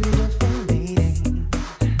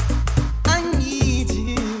 I need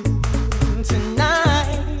you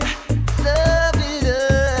tonight, lovely,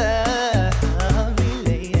 lovely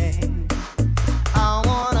lady. I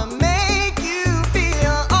wanna make you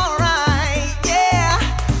feel alright, yeah.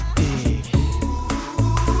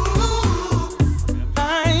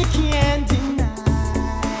 I can't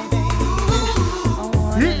deny, baby. I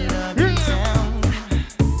wanna love you down.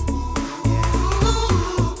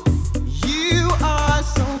 You are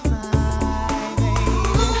so fine, baby.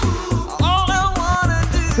 All I wanna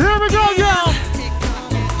do. Here we go, y'all.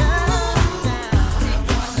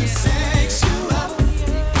 Sex you up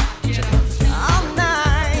all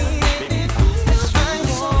night. I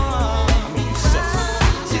want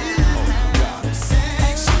to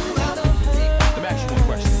sex you up. Let me ask you one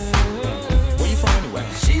question. Where you from anyway?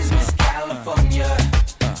 She's Miss California,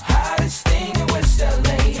 hottest thing in West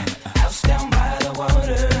LA. House down by the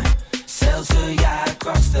water, sells her yacht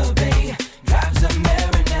across the bay, drives a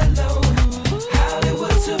Maranello.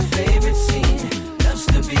 Hollywood's her favorite scene, loves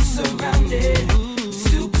to be surrounded.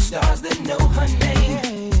 Superstars that know her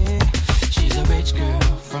name. She's a rich girl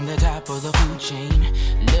from the top of the food chain.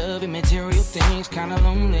 Loving material things, kinda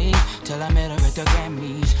lonely. Till I met her at the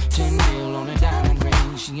Grammys. 10 mil on a diamond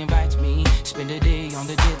ring. She invites me, spend a day on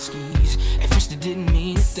the jet skis. At first it didn't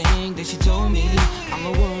mean a thing that she told me. I'm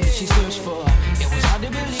the one that she searched for. It was hard to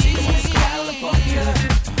believe. She's Miss California,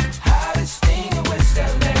 hottest thing in West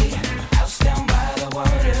LA. House down by the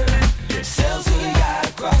water, sells her yacht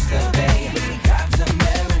across the bay, drives a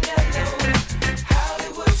Maranello.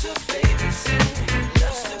 Hollywood's her favorite scene,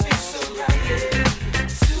 loves to be surrounded.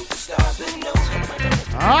 Superstars that know her.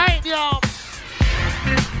 All right, y'all.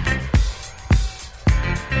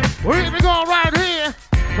 We go right here.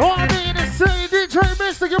 On me in the city, DJ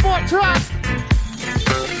Mr. Your boy Trust.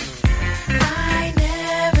 I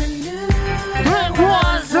never knew It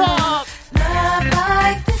was up. love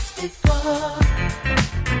like this before.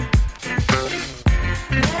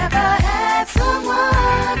 Never had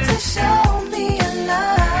someone to show me a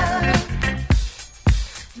love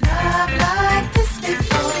like this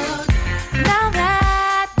before. Now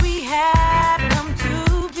that we have come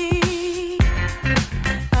to be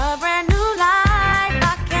a brand new life, I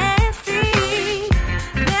can see.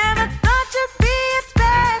 Never thought you'd be a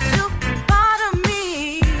special part of me.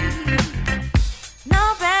 No,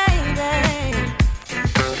 baby.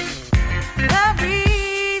 The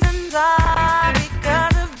reasons are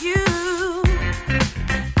because of you.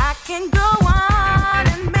 I can go on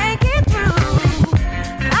and make it through.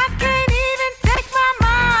 I can't even take my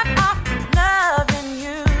mind off loving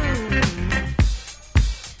you.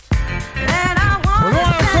 And I want We're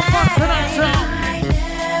gonna have some fun tonight, y'all. I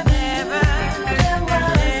never there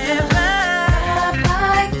was love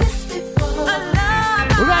like this before. A love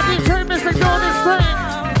We got DJ Mr. doing this thing.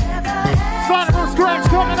 Starting from scratch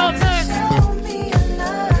coming up next.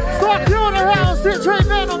 Start doing the house, DJ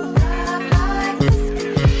Venom.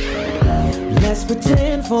 Let's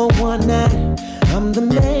pretend for one night I'm the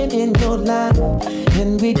man in your life,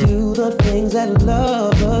 and we do the things that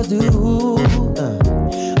lovers do.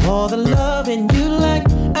 All the loving you like,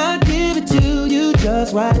 I give it to you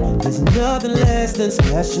just right. There's nothing less than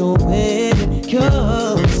special when it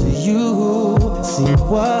comes to you. See,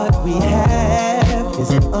 what we have is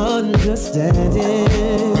an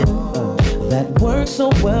understanding that works so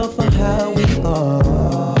well for how we are.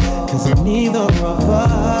 'Cause neither of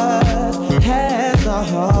us has the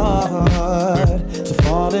heart to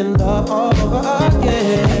fall in love all over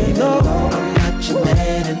again. No, I'm not your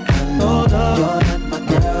man, and I know you're not my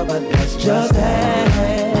girl, but let's just have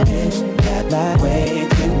that way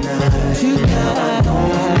tonight. I know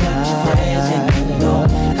you got your friends, and you know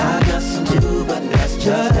I got some too, but let's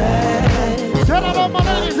just have. Shout out all my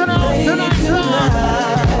ladies in the house tonight.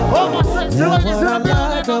 All my sexy ladies in the building.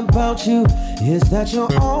 About you is that you're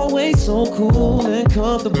always so cool and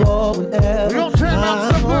comfortable whenever We don't turn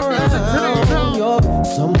up some good music tonight,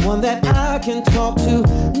 Someone that I can talk to,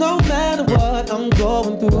 no matter what I'm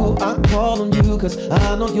going through. I call on you, cause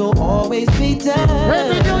I know you'll always be down.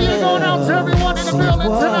 Happy New Year going out to everyone in the building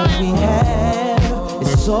what tonight. we have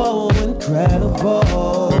is so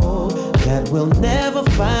incredible that we'll never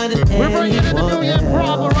find it anyone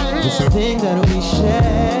else. This thing that we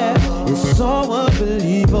share is so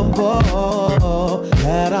unbelievable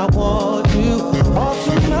that I want you all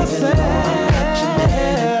to myself.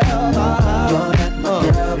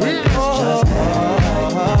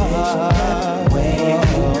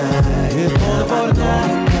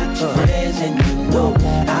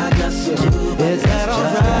 Is that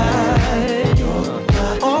alright?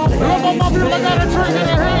 Oh, my people, I got a drink in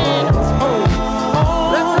your hand.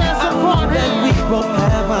 Let's have some fun here. We both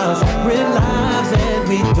have our separate lives and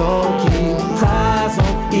we don't keep ties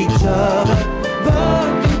on each other. But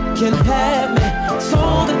you can have me so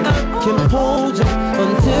that I can hold you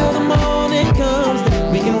until the morning comes.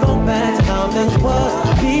 Then we can go back to how things was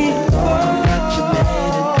before.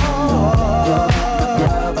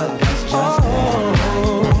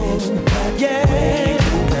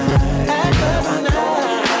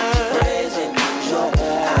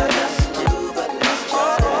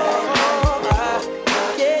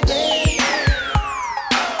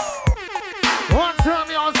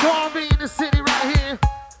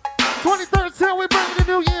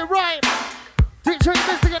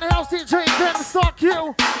 DJ Kevin Stark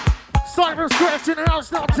you. Starting from scratch in the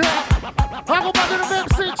house now, tap. I go back to the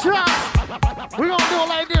MC Chops. We gonna do it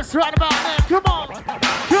like this right about now. Come on.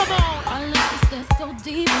 Come on. I love this that's so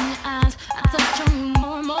deep in your eyes. I touch on you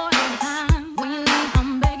more and more every time. When you leave,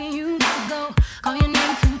 I'm begging you not to go. Call your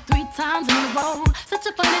name 2-3 times in a row. Such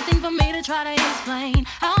a funny thing for me to try to explain.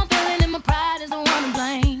 How I'm feeling and my pride is the one to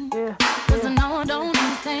blame. Cause I know I don't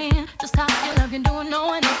understand just how your love can do it, no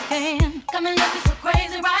one else can. Got me looking so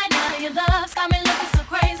crazy right now. Your love's got me looking so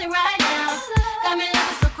crazy right now. Got me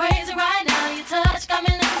looking so crazy right now. Your touch got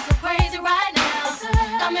me looking so crazy right now.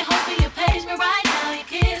 Got me hoping you page me right now. Your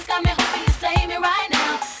kiss got me hoping you save me right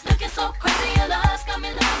now. Looking so crazy, your love's got me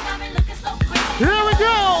looking so crazy. Here we